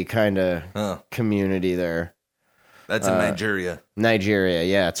touchy-feely kind of community there. That's in Nigeria. Nigeria,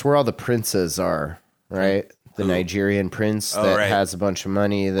 yeah. It's where all the princes are, right? The Nigerian prince that right. has a bunch of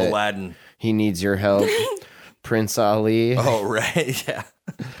money that Aladdin. he needs your help. Prince Ali. Oh, right. Yeah.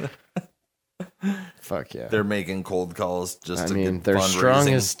 Fuck yeah. They're making cold calls just to get they're fundraising. strong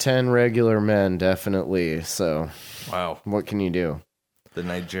as 10 regular men, definitely. So, Wow. what can you do? The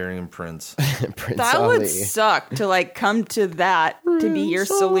Nigerian prince. Prince That Ali. would suck to like come to that to be your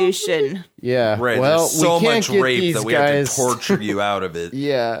solution. Yeah. Right. Well, There's so we can't much get rape these that we guys... have to torture you out of it.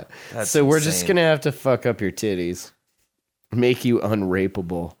 Yeah. That's so we're just insane. going to have to fuck up your titties. Make you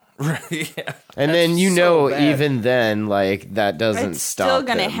unrapeable. Right. Yeah. And then you so know, bad. even then, like, that doesn't It's stop still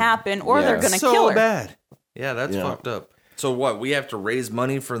gonna them. happen, or Yeah. they're gonna So kill her. bad. Yeah, that's Yeah. fucked up. So what? We have to raise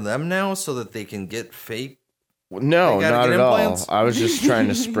money for them now so that they can get fake. No, They gotta not get at implants? all. I was just trying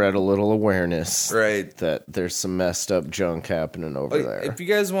to spread a little awareness Right. that there's some messed up junk happening over there. If you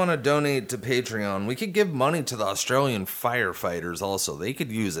guys want to donate to Patreon, we could give money to the Australian firefighters also. They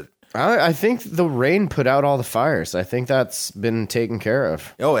could use it. I think the rain put out all the fires. I think that's been taken care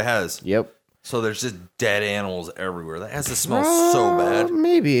of. Oh, it has. Yep. So there's just dead animals everywhere. That has to smell so bad.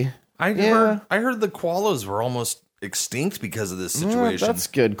 Maybe. I yeah. heard the koalas were almost extinct because of this Yeah, situation. that's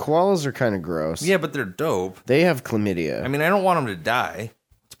good. Koalas are kind of gross. Yeah, but they're dope. They have chlamydia. I mean, I don't want them to die.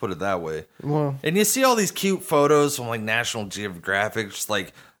 Let's put it that way. Well, And you see all these cute photos from like National Geographic, just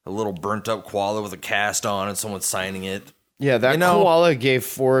like a little burnt up koala with a cast on and someone signing it. yeah, that You know- koala gave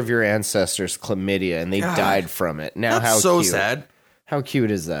 4 of your ancestors chlamydia, and they God. died from it. Now, That's how so cute. sad. How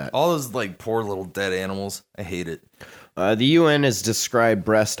cute is that? All those like poor little dead animals. I hate it. The UN has described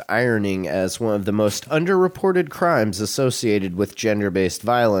breast ironing as one of the most underreported crimes associated with gender-based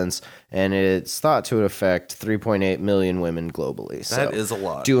violence, and it's thought to affect 3.8 million women globally. That is a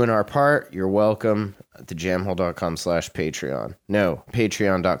lot. Doing our part, you're welcome. thejamhole.com/Patreon. No,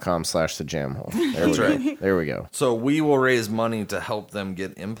 patreon.com/thejamhole. That's right. There we go. So we will raise money to help them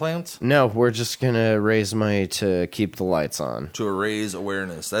get implants No, we're just going to raise money to keep the lights on. to raise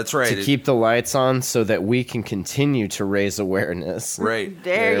awareness. That's right. To keep the lights on so that we can continue to raise awareness. right.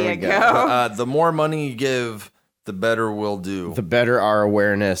 There There we you go. go. The more money you give, the better we'll do. The better our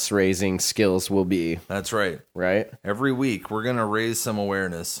awareness raising skills will be, That's right. right? Every week we're gonna raise some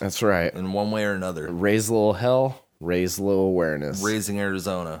awareness That's right. in one way or another. Raise a little hell, raise a little awareness. Raising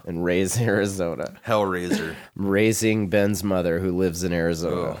Arizona, And raise Arizona. Hellraiser. Raising Ben's mother who lives in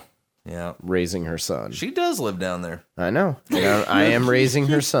Arizona. Oh, yeah, Raising her son. she does live down there. I know. I am raising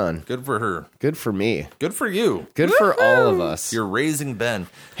her son. Good for her. Good for me. Good for you. Good for all of us. You're raising Ben.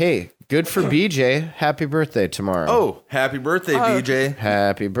 Hey, good for BJ. Happy birthday tomorrow. Oh, happy birthday, BJ.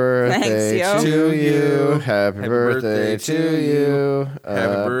 Happy birthday Thanks, yo. to you. Happy birthday to you.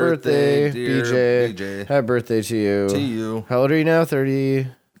 Happy birthday, dear BJ. BJ. Happy birthday to you. To you. How old are you now? 30,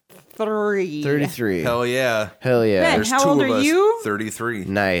 3. 33. Hell yeah. Hell yeah. Ben, There's how two old of are us. you? 33.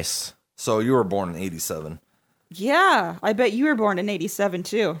 Nice. So you were born in 87. Yeah, I bet you were born in 87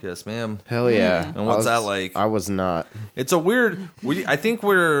 too. Yes, ma'am. Hell yeah. And what's that like? I was not. It's a weird. I think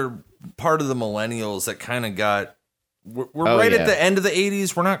we're part of the millennials that kind of got. We're Oh, right yeah. at the end of the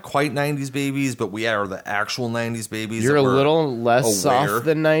 80s. We're not quite 90s babies, but we are the actual 90s babies. You're that a we're little less aware. soft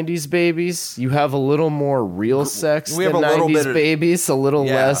than 90s babies. You have a little more real sex We have than a little 90s bit of- babies. A little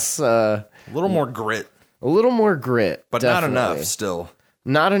Yeah. less, a little more grit, a little more grit. but definitely. not enough still.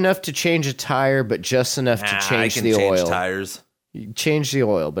 Not enough to change a tire, but just enough to change the change oil. Tires. You change the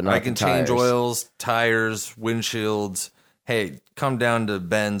oil, but not I can the tires. change oils, tires, windshields. Hey, come down to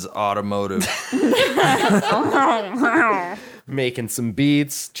Ben's Automotive. Making some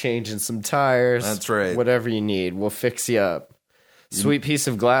beats, changing some tires. That's right. Whatever you need, we'll fix you up.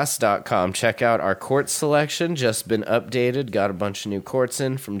 Sweetpieceofglass.com. Check out our quartz selection. Just been updated. Got a bunch of new quartz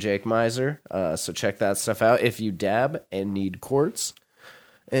in from Jake Miser. So check that stuff out if you dab and need quartz.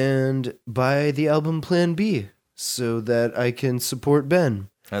 And buy the album Plan B so that I can support Ben.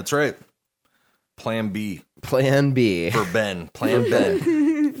 That's right. Plan B. Plan B. For Ben. Plan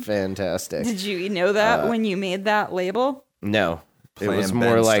Ben. Fantastic. Did you know that when you made that label? No. It Plan was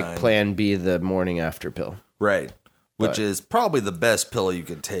more like Benstein. Plan B, the morning after pill. Right. Which But- is probably the best pill you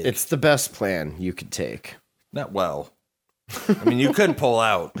could take. It's the best plan you could take. Not well. I mean, you could pull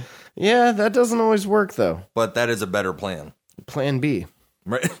out, Yeah, that doesn't always work, though. but that is a better plan. Plan B.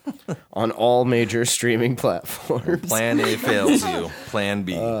 Right? On all major streaming platforms. Plan A fails you. Plan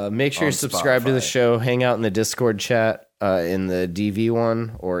B. Make sure you on subscribe to the Spotify. show. Hang out in the Discord chat, in the DV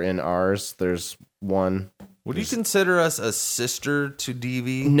one or in ours. There's one. Would you consider us a sister to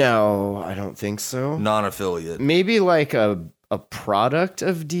DV? No, I don't think so. Non-affiliate. Maybe like a product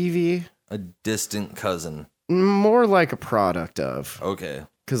of DV. A distant cousin. More like a product of. Okay.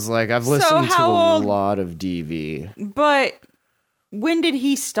 Because like I've listened to how a old- lot of DV. But when did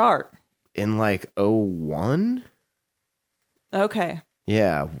he start? In like 01? Okay.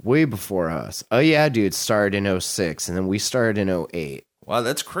 Yeah, way before us. Oh yeah, dude, started in 06, and then we started in 08. Wow,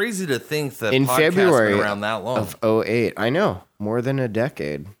 that's crazy to think that In podcast's February been around that long. Of 08. I know. More than a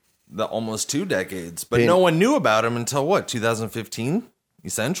decade. Almost 2 decades. But Been- no one knew about him until what, 2015?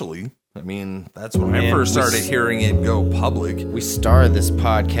 Essentially. I mean, that's when I Man, first started hearing it go public. We started this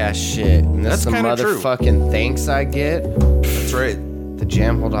podcast shit. And That's that's the kinda true. motherfucking thanks I get. That's right.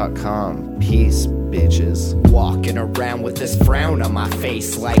 Thejamhole.com. Peace, bitches. Walking around with this frown on my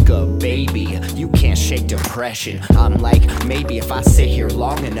face like a baby. You can't shake depression. I'm like, maybe if I sit here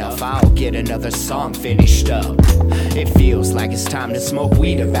long enough, I'll get another song finished up. It feels like it's time to smoke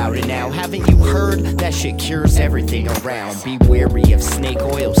weed about it now. Haven't you heard? That shit cures everything around. Be wary of snake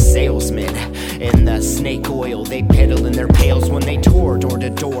oil salesmen. In the snake oil, they peddle in their pails when they tour door to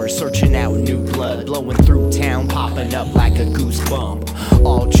door, searching out new blood, blowing through town, popping up like a goosebump.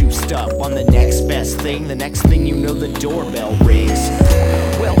 All juiced up on the next best thing. The next thing you know, the doorbell rings.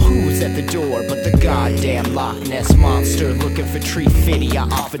 Well, who's at the door but the goddamn Loch Ness monster? Looking for Tree Fitty, I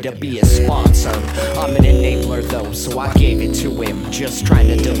offered to be a sponsor. I'm an enabler though, so I gave it to him, just trying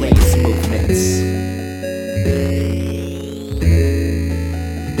to delay his movements.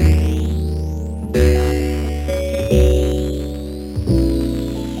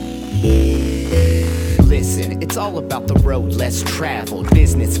 Listen, it's all about the road less traveled.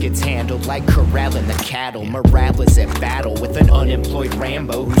 Business gets handled like corralling the cattle. Morale is at battle with an unemployed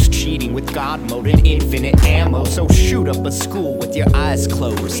Rambo who's cheating with God mode and infinite ammo. So shoot up a school with your eyes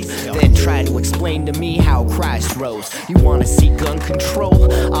closed, then try to explain to me how Christ rose. You wanna see gun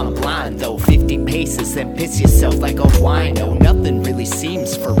control? I'm blind though. 50 paces, then piss yourself like a wino. Nothing really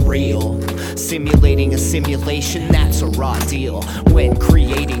seems for real. Simulating a simulation, that's a raw deal. When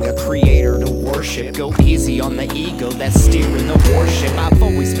creating a creator to worship, go easy on the ego that's steering the warship. I've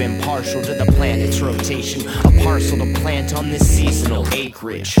always been partial to the planet's rotation, a parcel to plant on this seasonal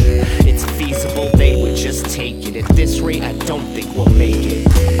acreage. It's feasible they would just take it. At this rate, I don't think we'll make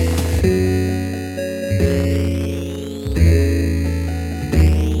it.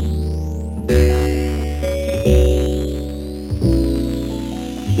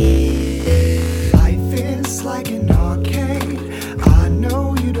 Life is like an arcade. I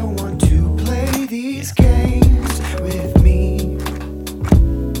know you don't want to play these games with me.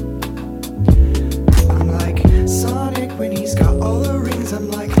 I'm like Sonic when he's got all the rings.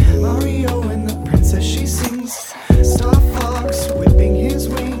 I'm like Mario and the princess she sings. Star Fox whipping his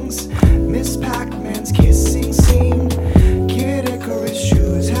wings. Miss Pac-Man's kissing scene. Kid Icarus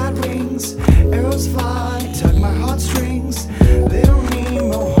shoes had wings. Arrows fly, tug my heartstrings. Little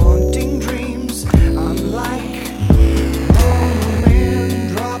Nemo haunting dreams. I'm like oh man,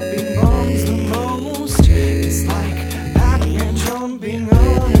 dropping bombs the most. It's like Pac-Man jumping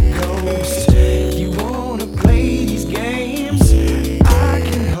on a ghost. If you wanna play these games, I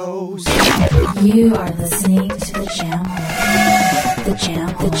can host. You are listening to The Jam Hole. The Jam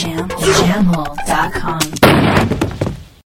Hole. TheJamHole.com.